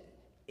is,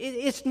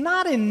 it's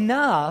not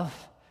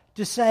enough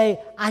to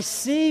say, I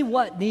see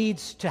what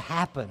needs to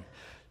happen.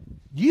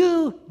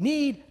 You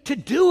need to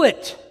do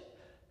it.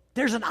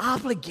 There's an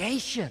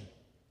obligation.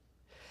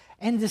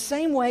 And the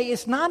same way,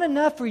 it's not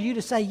enough for you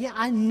to say, yeah,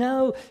 I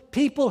know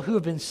people who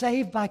have been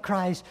saved by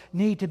Christ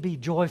need to be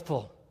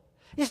joyful.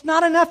 It's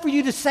not enough for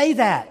you to say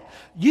that.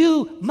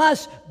 You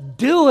must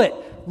do it.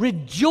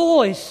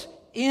 Rejoice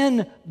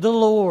in the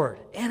Lord.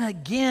 And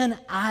again,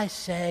 I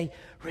say,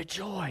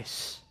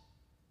 rejoice.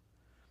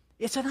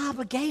 It's an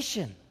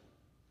obligation.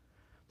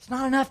 It's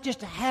not enough just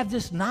to have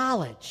this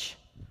knowledge.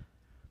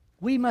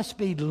 We must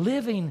be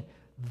living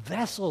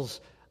vessels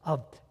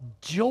of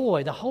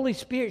joy. The Holy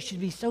Spirit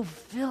should be so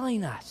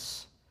filling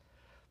us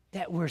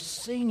that we're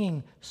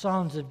singing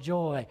songs of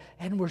joy,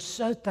 and we're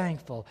so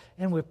thankful,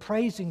 and we're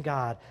praising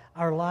God.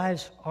 Our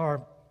lives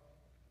are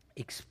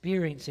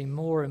experiencing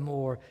more and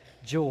more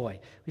joy.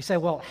 We say,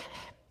 well,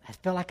 I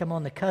feel like I'm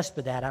on the cusp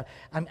of that.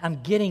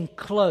 I'm getting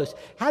close.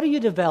 How do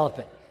you develop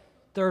it?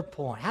 Third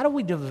point. How do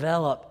we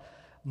develop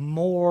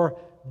more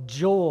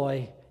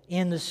joy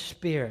in the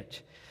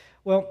Spirit?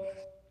 Well,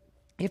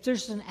 if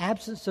there's an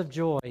absence of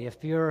joy,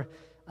 if you're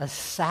a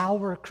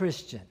sour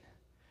Christian,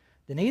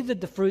 then either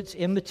the fruit's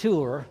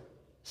immature,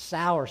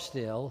 sour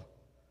still,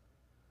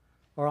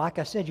 or like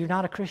I said, you're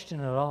not a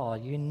Christian at all.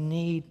 You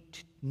need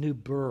new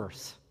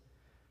birth.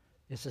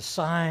 It's a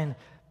sign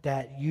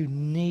that you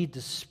need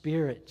the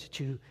Spirit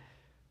to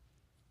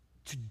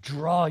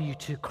draw you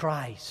to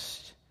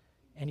Christ.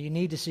 And you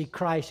need to see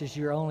Christ as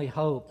your only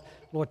hope.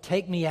 Lord,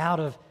 take me out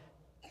of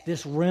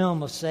this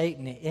realm of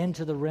Satan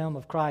into the realm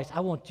of Christ.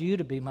 I want you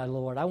to be my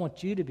Lord. I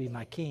want you to be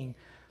my King.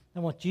 I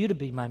want you to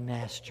be my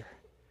Master.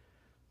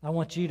 I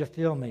want you to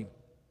fill me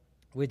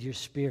with your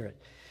Spirit.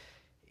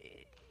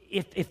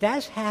 If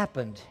that's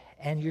happened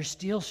and you're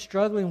still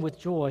struggling with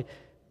joy,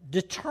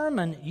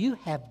 determine you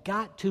have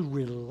got to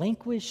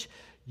relinquish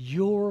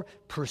your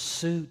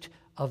pursuit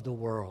of the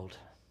world.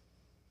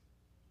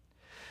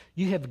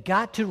 You have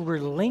got to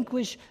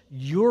relinquish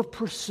your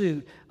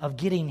pursuit of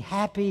getting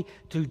happy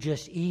through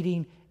just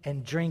eating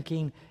and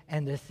drinking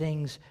and the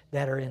things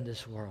that are in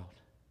this world.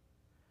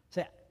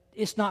 Say,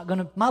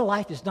 my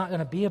life is not going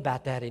to be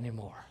about that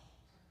anymore.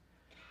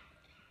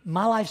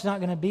 My life's not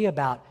going to be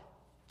about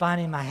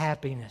finding my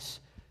happiness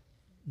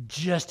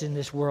just in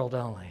this world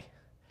only.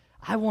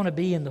 I want to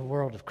be in the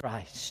world of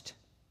Christ.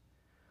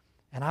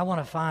 And I want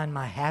to find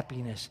my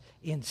happiness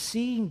in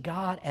seeing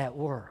God at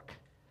work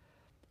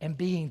and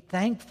being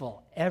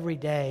thankful every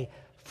day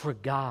for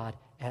God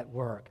at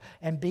work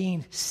and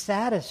being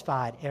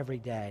satisfied every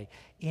day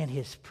in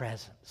His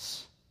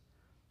presence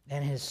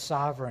and His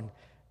sovereign,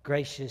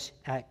 gracious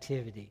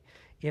activity.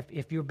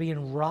 If you're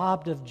being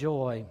robbed of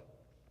joy,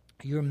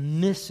 you're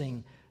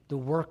missing the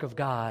work of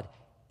God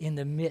in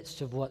the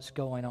midst of what's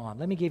going on.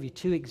 Let me give you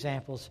two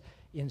examples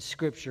in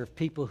Scripture of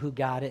people who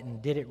got it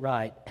and did it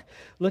right.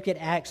 Look at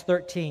Acts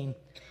 13,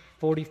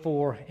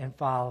 44 and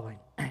following.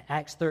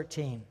 Acts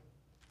 13.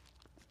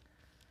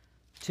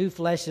 Two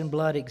flesh and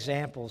blood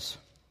examples.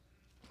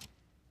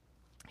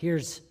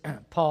 Here's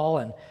Paul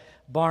and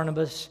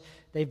Barnabas.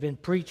 They've been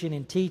preaching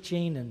and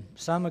teaching, and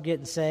some are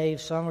getting saved,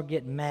 some are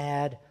getting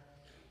mad.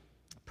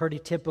 Pretty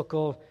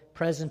typical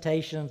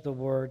presentation of the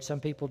word.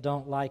 Some people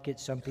don't like it,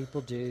 some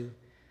people do.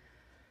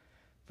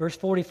 Verse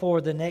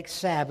 44, the next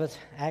Sabbath,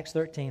 Acts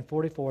 13,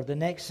 44, the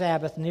next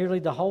Sabbath, nearly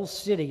the whole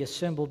city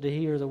assembled to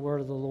hear the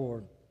word of the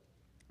Lord.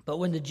 But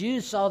when the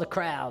Jews saw the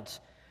crowds,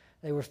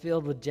 they were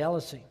filled with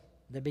jealousy.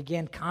 They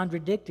began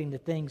contradicting the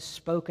things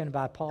spoken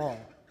by Paul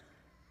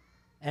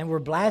and were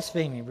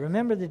blaspheming.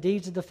 Remember the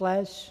deeds of the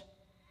flesh?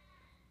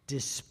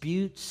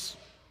 Disputes,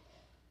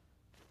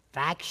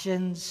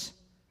 factions.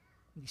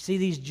 You see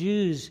these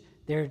Jews,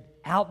 their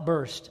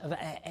outburst of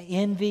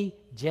envy,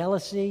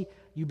 jealousy.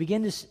 You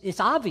begin to, it's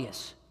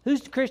obvious.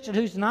 Who's the Christian,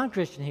 who's the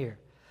non-Christian here?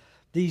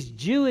 These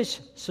Jewish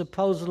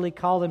supposedly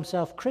call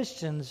themselves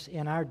Christians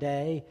in our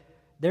day.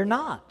 They're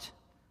not.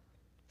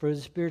 fruit of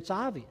the Spirit's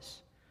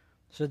obvious.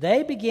 So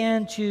they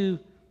began to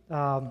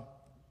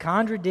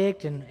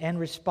contradict and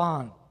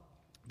respond.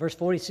 Verse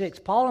 46,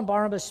 Paul and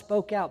Barnabas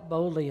spoke out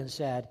boldly and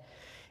said,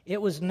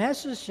 "It was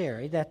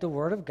necessary that the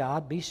word of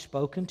God be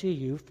spoken to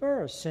you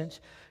first, since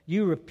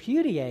you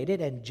repudiated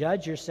and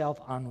judge yourself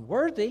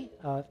unworthy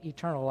of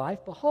eternal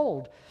life.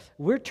 Behold,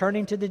 we're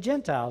turning to the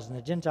Gentiles." And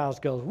the Gentiles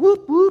go,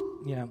 whoop,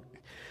 whoop,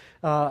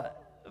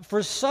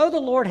 "For so the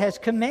Lord has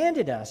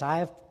commanded us. I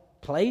have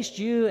placed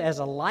you as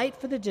a light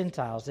for the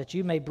Gentiles, that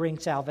you may bring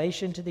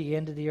salvation to the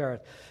end of the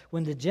earth."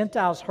 When the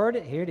Gentiles heard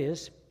it, here it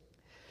is,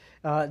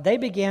 they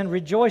began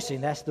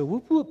rejoicing, that's the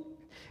whoop whoop,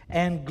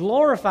 and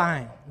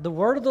glorifying the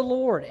word of the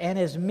Lord. And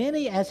as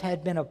many as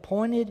had been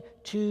appointed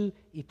to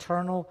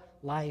eternal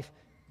life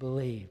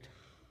believed.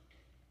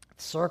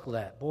 Circle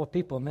that. Boy,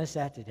 people miss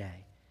that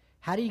today.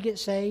 How do you get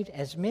saved?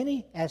 As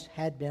many as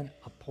had been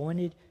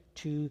appointed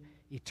to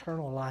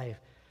eternal life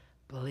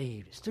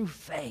believed. It's through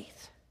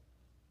faith.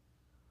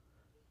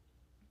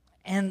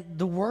 And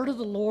the word of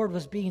the Lord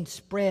was being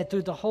spread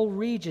through the whole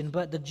region,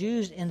 but the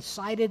Jews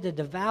incited the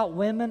devout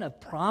women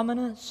of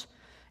prominence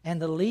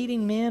and the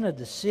leading men of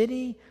the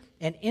city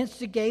and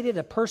instigated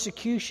a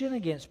persecution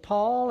against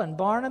Paul and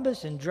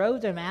Barnabas and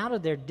drove them out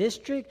of their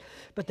district.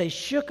 But they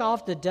shook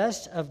off the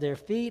dust of their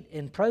feet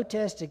in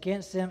protest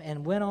against them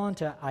and went on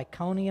to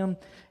Iconium.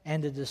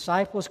 And the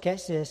disciples,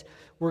 catch this,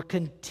 were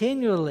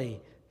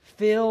continually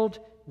filled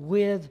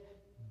with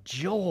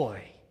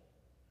joy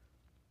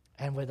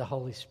and with the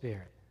Holy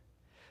Spirit.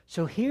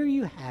 So here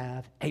you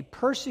have a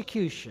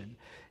persecution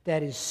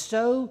that is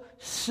so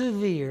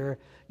severe,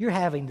 you're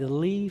having to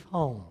leave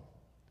home.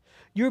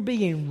 You're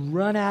being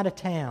run out of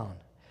town.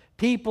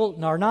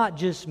 People are not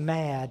just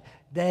mad,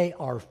 they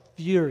are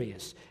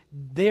furious.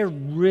 They're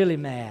really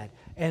mad.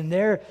 And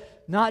they're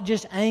not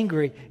just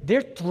angry,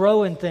 they're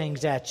throwing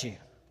things at you.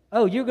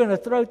 Oh, you're going to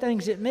throw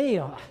things at me?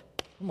 Oh,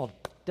 I'm going to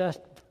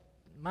dust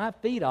my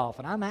feet off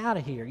and I'm out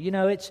of here.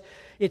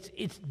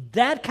 It's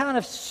that kind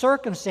of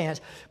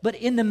circumstance. But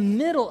in the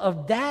middle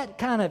of that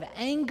kind of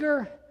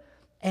anger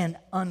and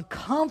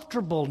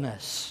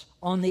uncomfortableness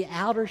on the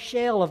outer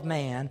shell of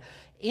man,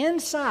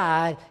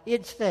 inside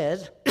it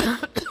says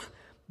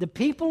the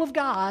people of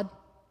God,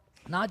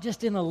 not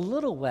just in a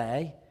little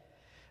way,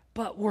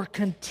 but were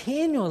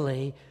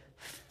continually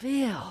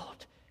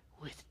filled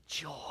with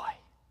joy.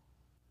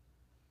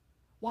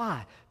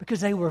 Why?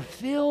 Because they were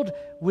filled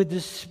with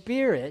the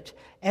Spirit,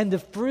 and the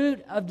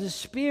fruit of the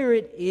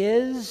Spirit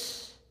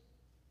is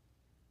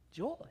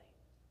joy.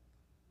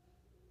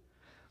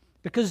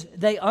 Because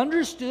they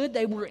understood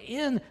they were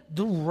in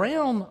the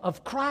realm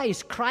of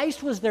Christ.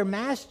 Christ was their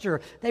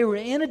master. They were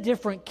in a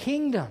different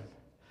kingdom.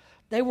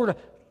 They were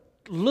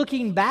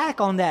looking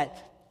back on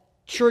that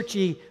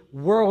churchy,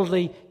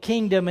 worldly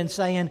kingdom and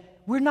saying,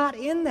 we're not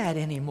in that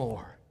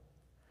anymore.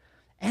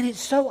 And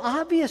it's so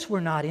obvious we're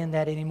not in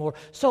that anymore.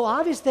 So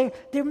obvious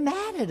they're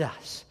mad at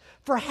us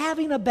for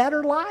having a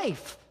better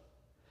life,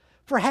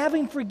 for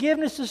having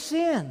forgiveness of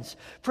sins,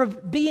 for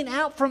being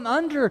out from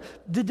under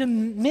the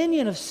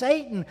dominion of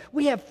Satan.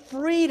 We have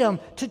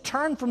freedom to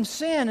turn from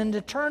sin and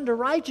to turn to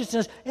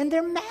righteousness, and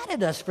they're mad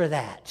at us for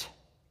that.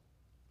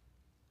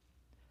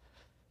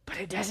 But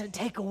it doesn't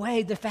take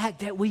away the fact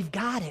that we've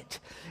got it.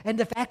 And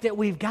the fact that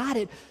we've got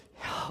it,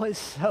 is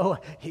so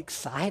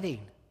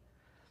exciting.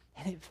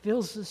 And it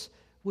fills us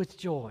with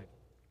joy.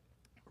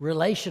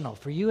 Relational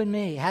for you and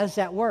me. How does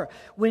that work?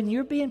 When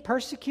you're being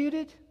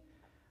persecuted,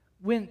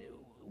 when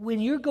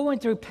you're going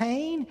through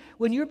pain,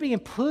 when you're being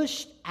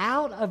pushed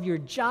out of your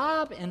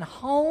job and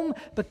home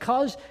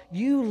because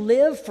you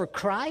live for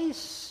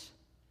Christ,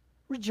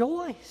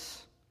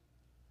 rejoice.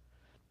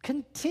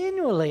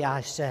 Continually, I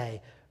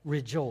say,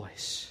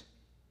 rejoice.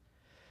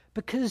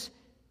 Because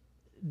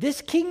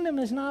this kingdom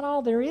is not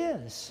all there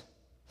is.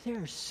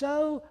 There's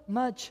so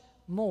much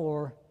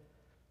more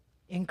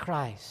in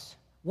Christ.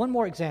 One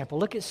more example.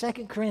 Look at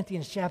 2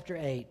 Corinthians chapter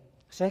 8.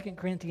 2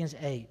 Corinthians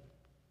 8.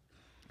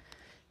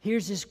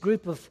 Here's this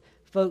group of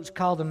folks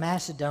called the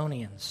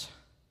Macedonians.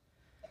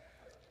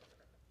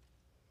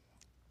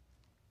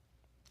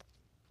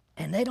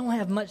 And they don't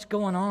have much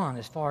going on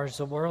as far as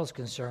the world's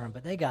concerned,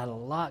 but they got a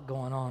lot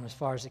going on as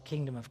far as the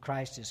kingdom of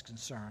Christ is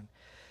concerned.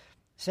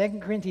 2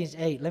 Corinthians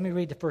 8, let me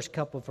read the first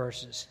couple of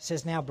verses. It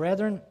says, "Now,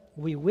 brethren,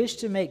 we wish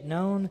to make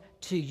known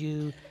to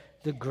you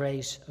the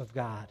grace of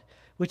God,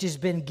 which has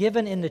been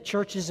given in the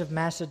churches of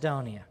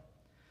Macedonia."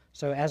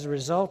 So as a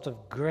result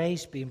of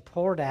grace being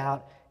poured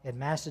out in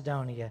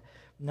Macedonia,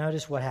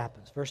 notice what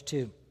happens. Verse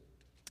 2,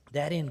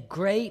 "That in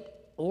great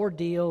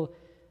ordeal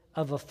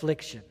of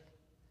affliction."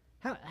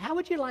 How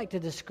would you like to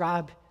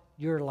describe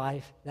your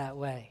life that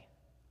way?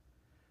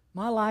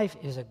 My life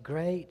is a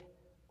great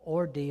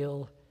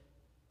ordeal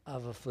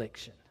of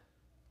affliction.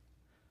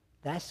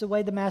 That's the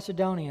way the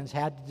Macedonians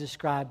had to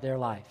describe their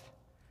life.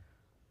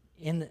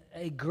 In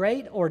a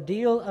great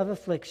ordeal of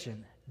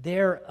affliction,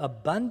 their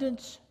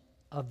abundance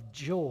of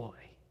joy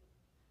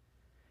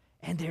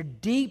and their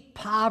deep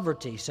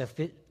poverty. So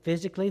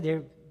physically,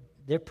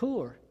 they're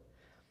poor.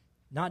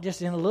 Not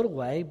just in a little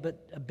way,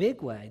 but a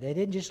big way. They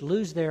didn't just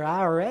lose their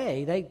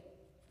IRA. They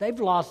They've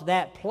lost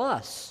that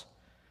plus.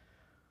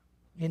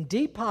 In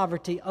deep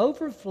poverty,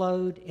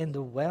 overflowed in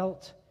the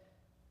wealth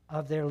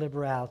of their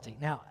liberality.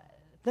 Now,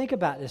 think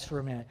about this for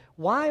a minute.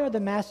 Why are the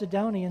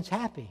Macedonians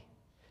happy?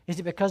 Is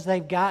it because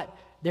they've got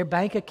their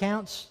bank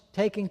accounts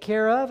taken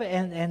care of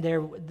and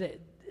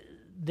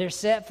they're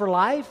set for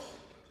life?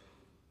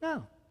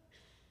 No,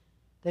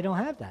 they don't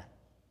have that.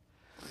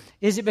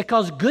 Is it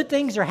because good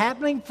things are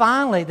happening?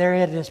 Finally, they're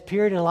at this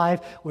period of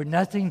life where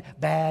nothing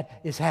bad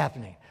is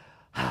happening.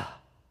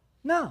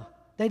 No,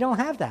 they don't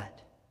have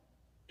that.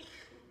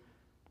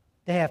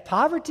 They have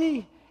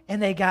poverty, and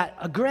they got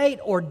a great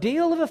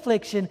ordeal of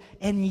affliction,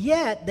 and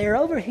yet they're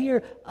over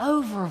here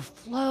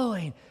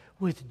overflowing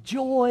with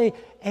joy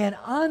and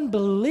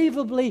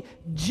unbelievably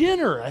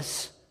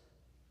generous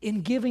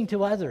in giving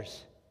to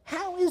others.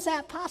 How is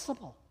that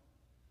possible?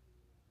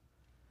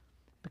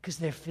 Because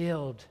they're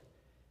filled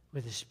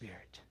with the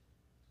Spirit.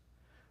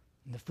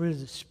 And the fruit of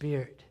the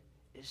Spirit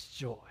is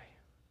joy.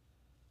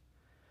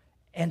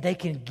 And they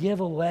can give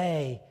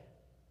away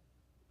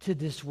to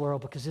this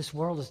world because this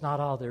world is not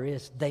all there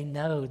is. They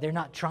know they're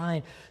not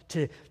trying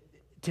to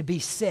be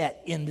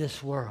set in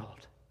this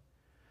world.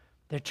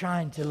 They're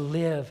trying to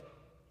live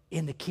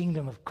in the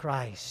kingdom of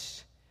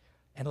Christ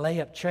and lay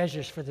up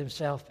treasures for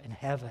themselves in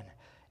heaven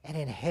and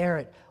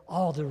inherit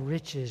all the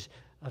riches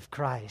of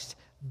Christ.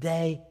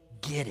 They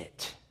get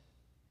it.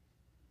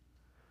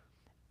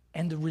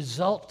 And the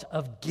result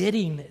of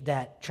getting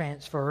that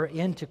transfer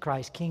into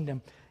Christ's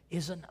kingdom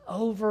is an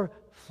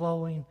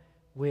overflowing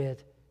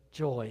with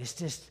joy. It's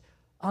just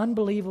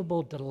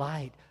unbelievable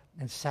delight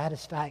and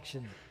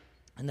satisfaction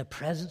in the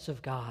presence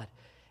of God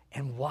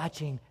and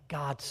watching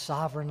God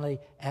sovereignly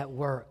at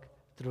work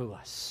through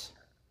us.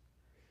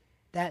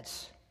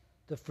 That's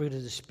the fruit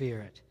of the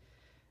Spirit.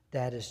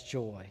 That is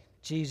joy.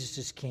 Jesus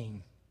is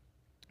King.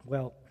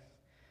 Well,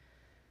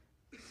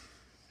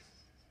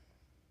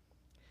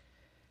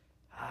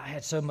 I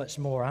had so much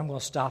more. I'm going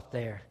to stop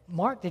there.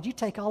 Mark, did you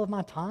take all of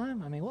my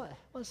time? I mean,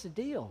 what's the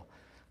deal?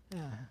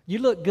 Yeah. You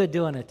look good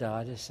doing it, though,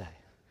 I just say.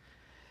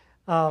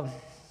 I've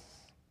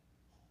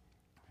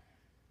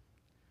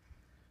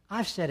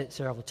said it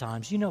several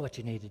times. You know what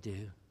you need to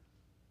do.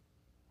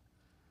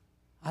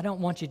 I don't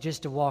want you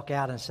just to walk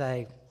out and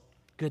say,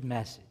 good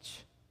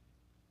message.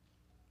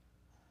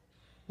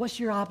 What's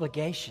your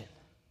obligation?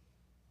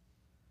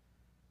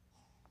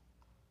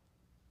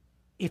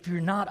 If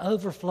you're not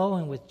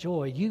overflowing with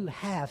joy, you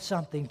have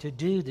something to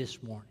do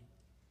this morning.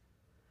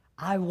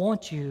 I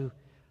want you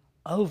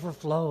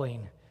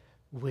overflowing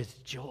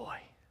with joy.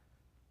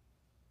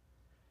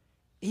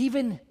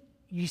 Even,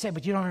 you say,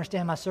 but you don't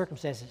understand my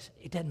circumstances.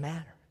 It doesn't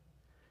matter.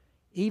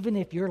 Even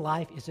if your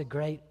life is a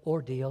great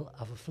ordeal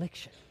of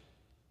affliction,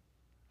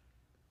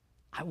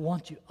 I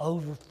want you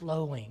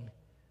overflowing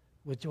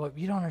with joy.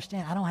 You don't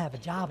understand. I don't have a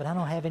job and I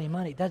don't have any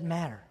money. It doesn't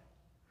matter.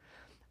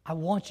 I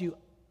want you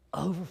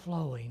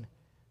overflowing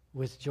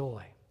with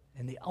joy.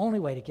 And the only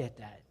way to get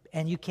that,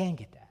 and you can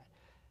get that,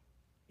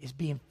 is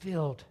being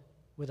filled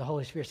with the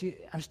Holy Spirit. See,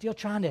 I'm still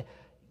trying to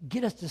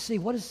get us to see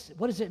what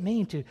does it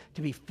mean to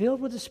be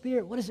filled with the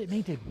Spirit? What does it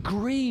mean to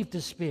grieve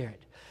the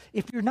Spirit?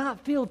 If you're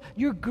not filled,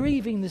 you're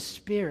grieving the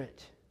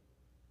Spirit.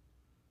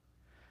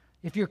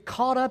 If you're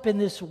caught up in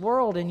this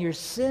world and you're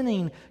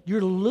sinning,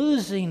 you're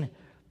losing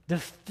the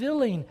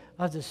filling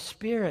of the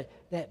Spirit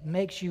that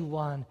makes you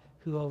one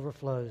who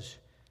overflows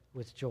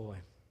with joy.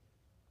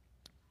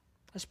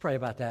 Let's pray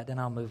about that, then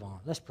I'll move on.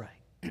 Let's pray.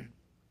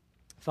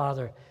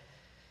 Father,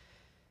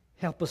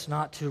 help us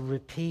not to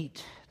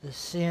repeat the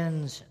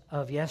sins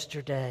of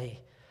yesterday,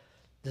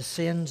 the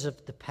sins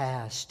of the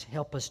past.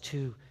 Help us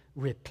to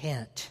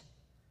repent,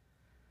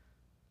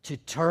 to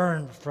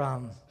turn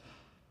from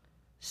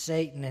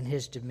Satan and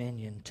his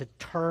dominion, to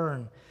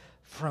turn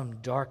from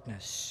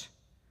darkness,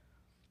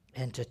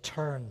 and to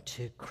turn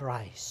to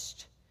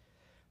Christ,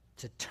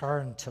 to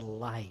turn to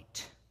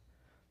light,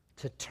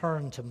 to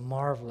turn to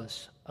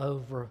marvelous,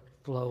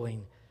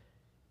 overflowing,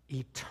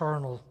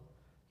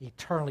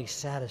 eternally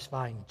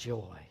satisfying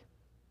joy.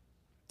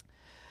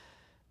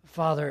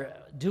 Father,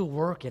 do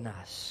work in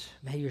us.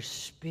 May your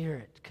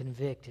Spirit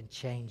convict and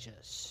change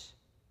us.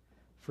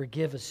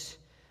 Forgive us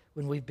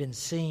when we've been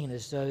seen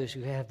as those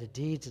who have the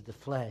deeds of the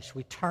flesh.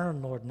 We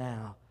turn, Lord,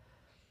 now.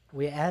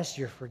 We ask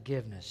your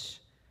forgiveness,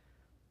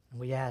 and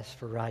we ask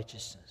for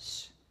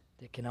righteousness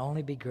that can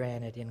only be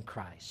granted in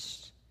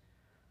Christ.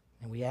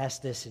 And we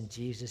ask this in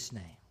Jesus'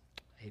 name.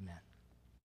 Amen.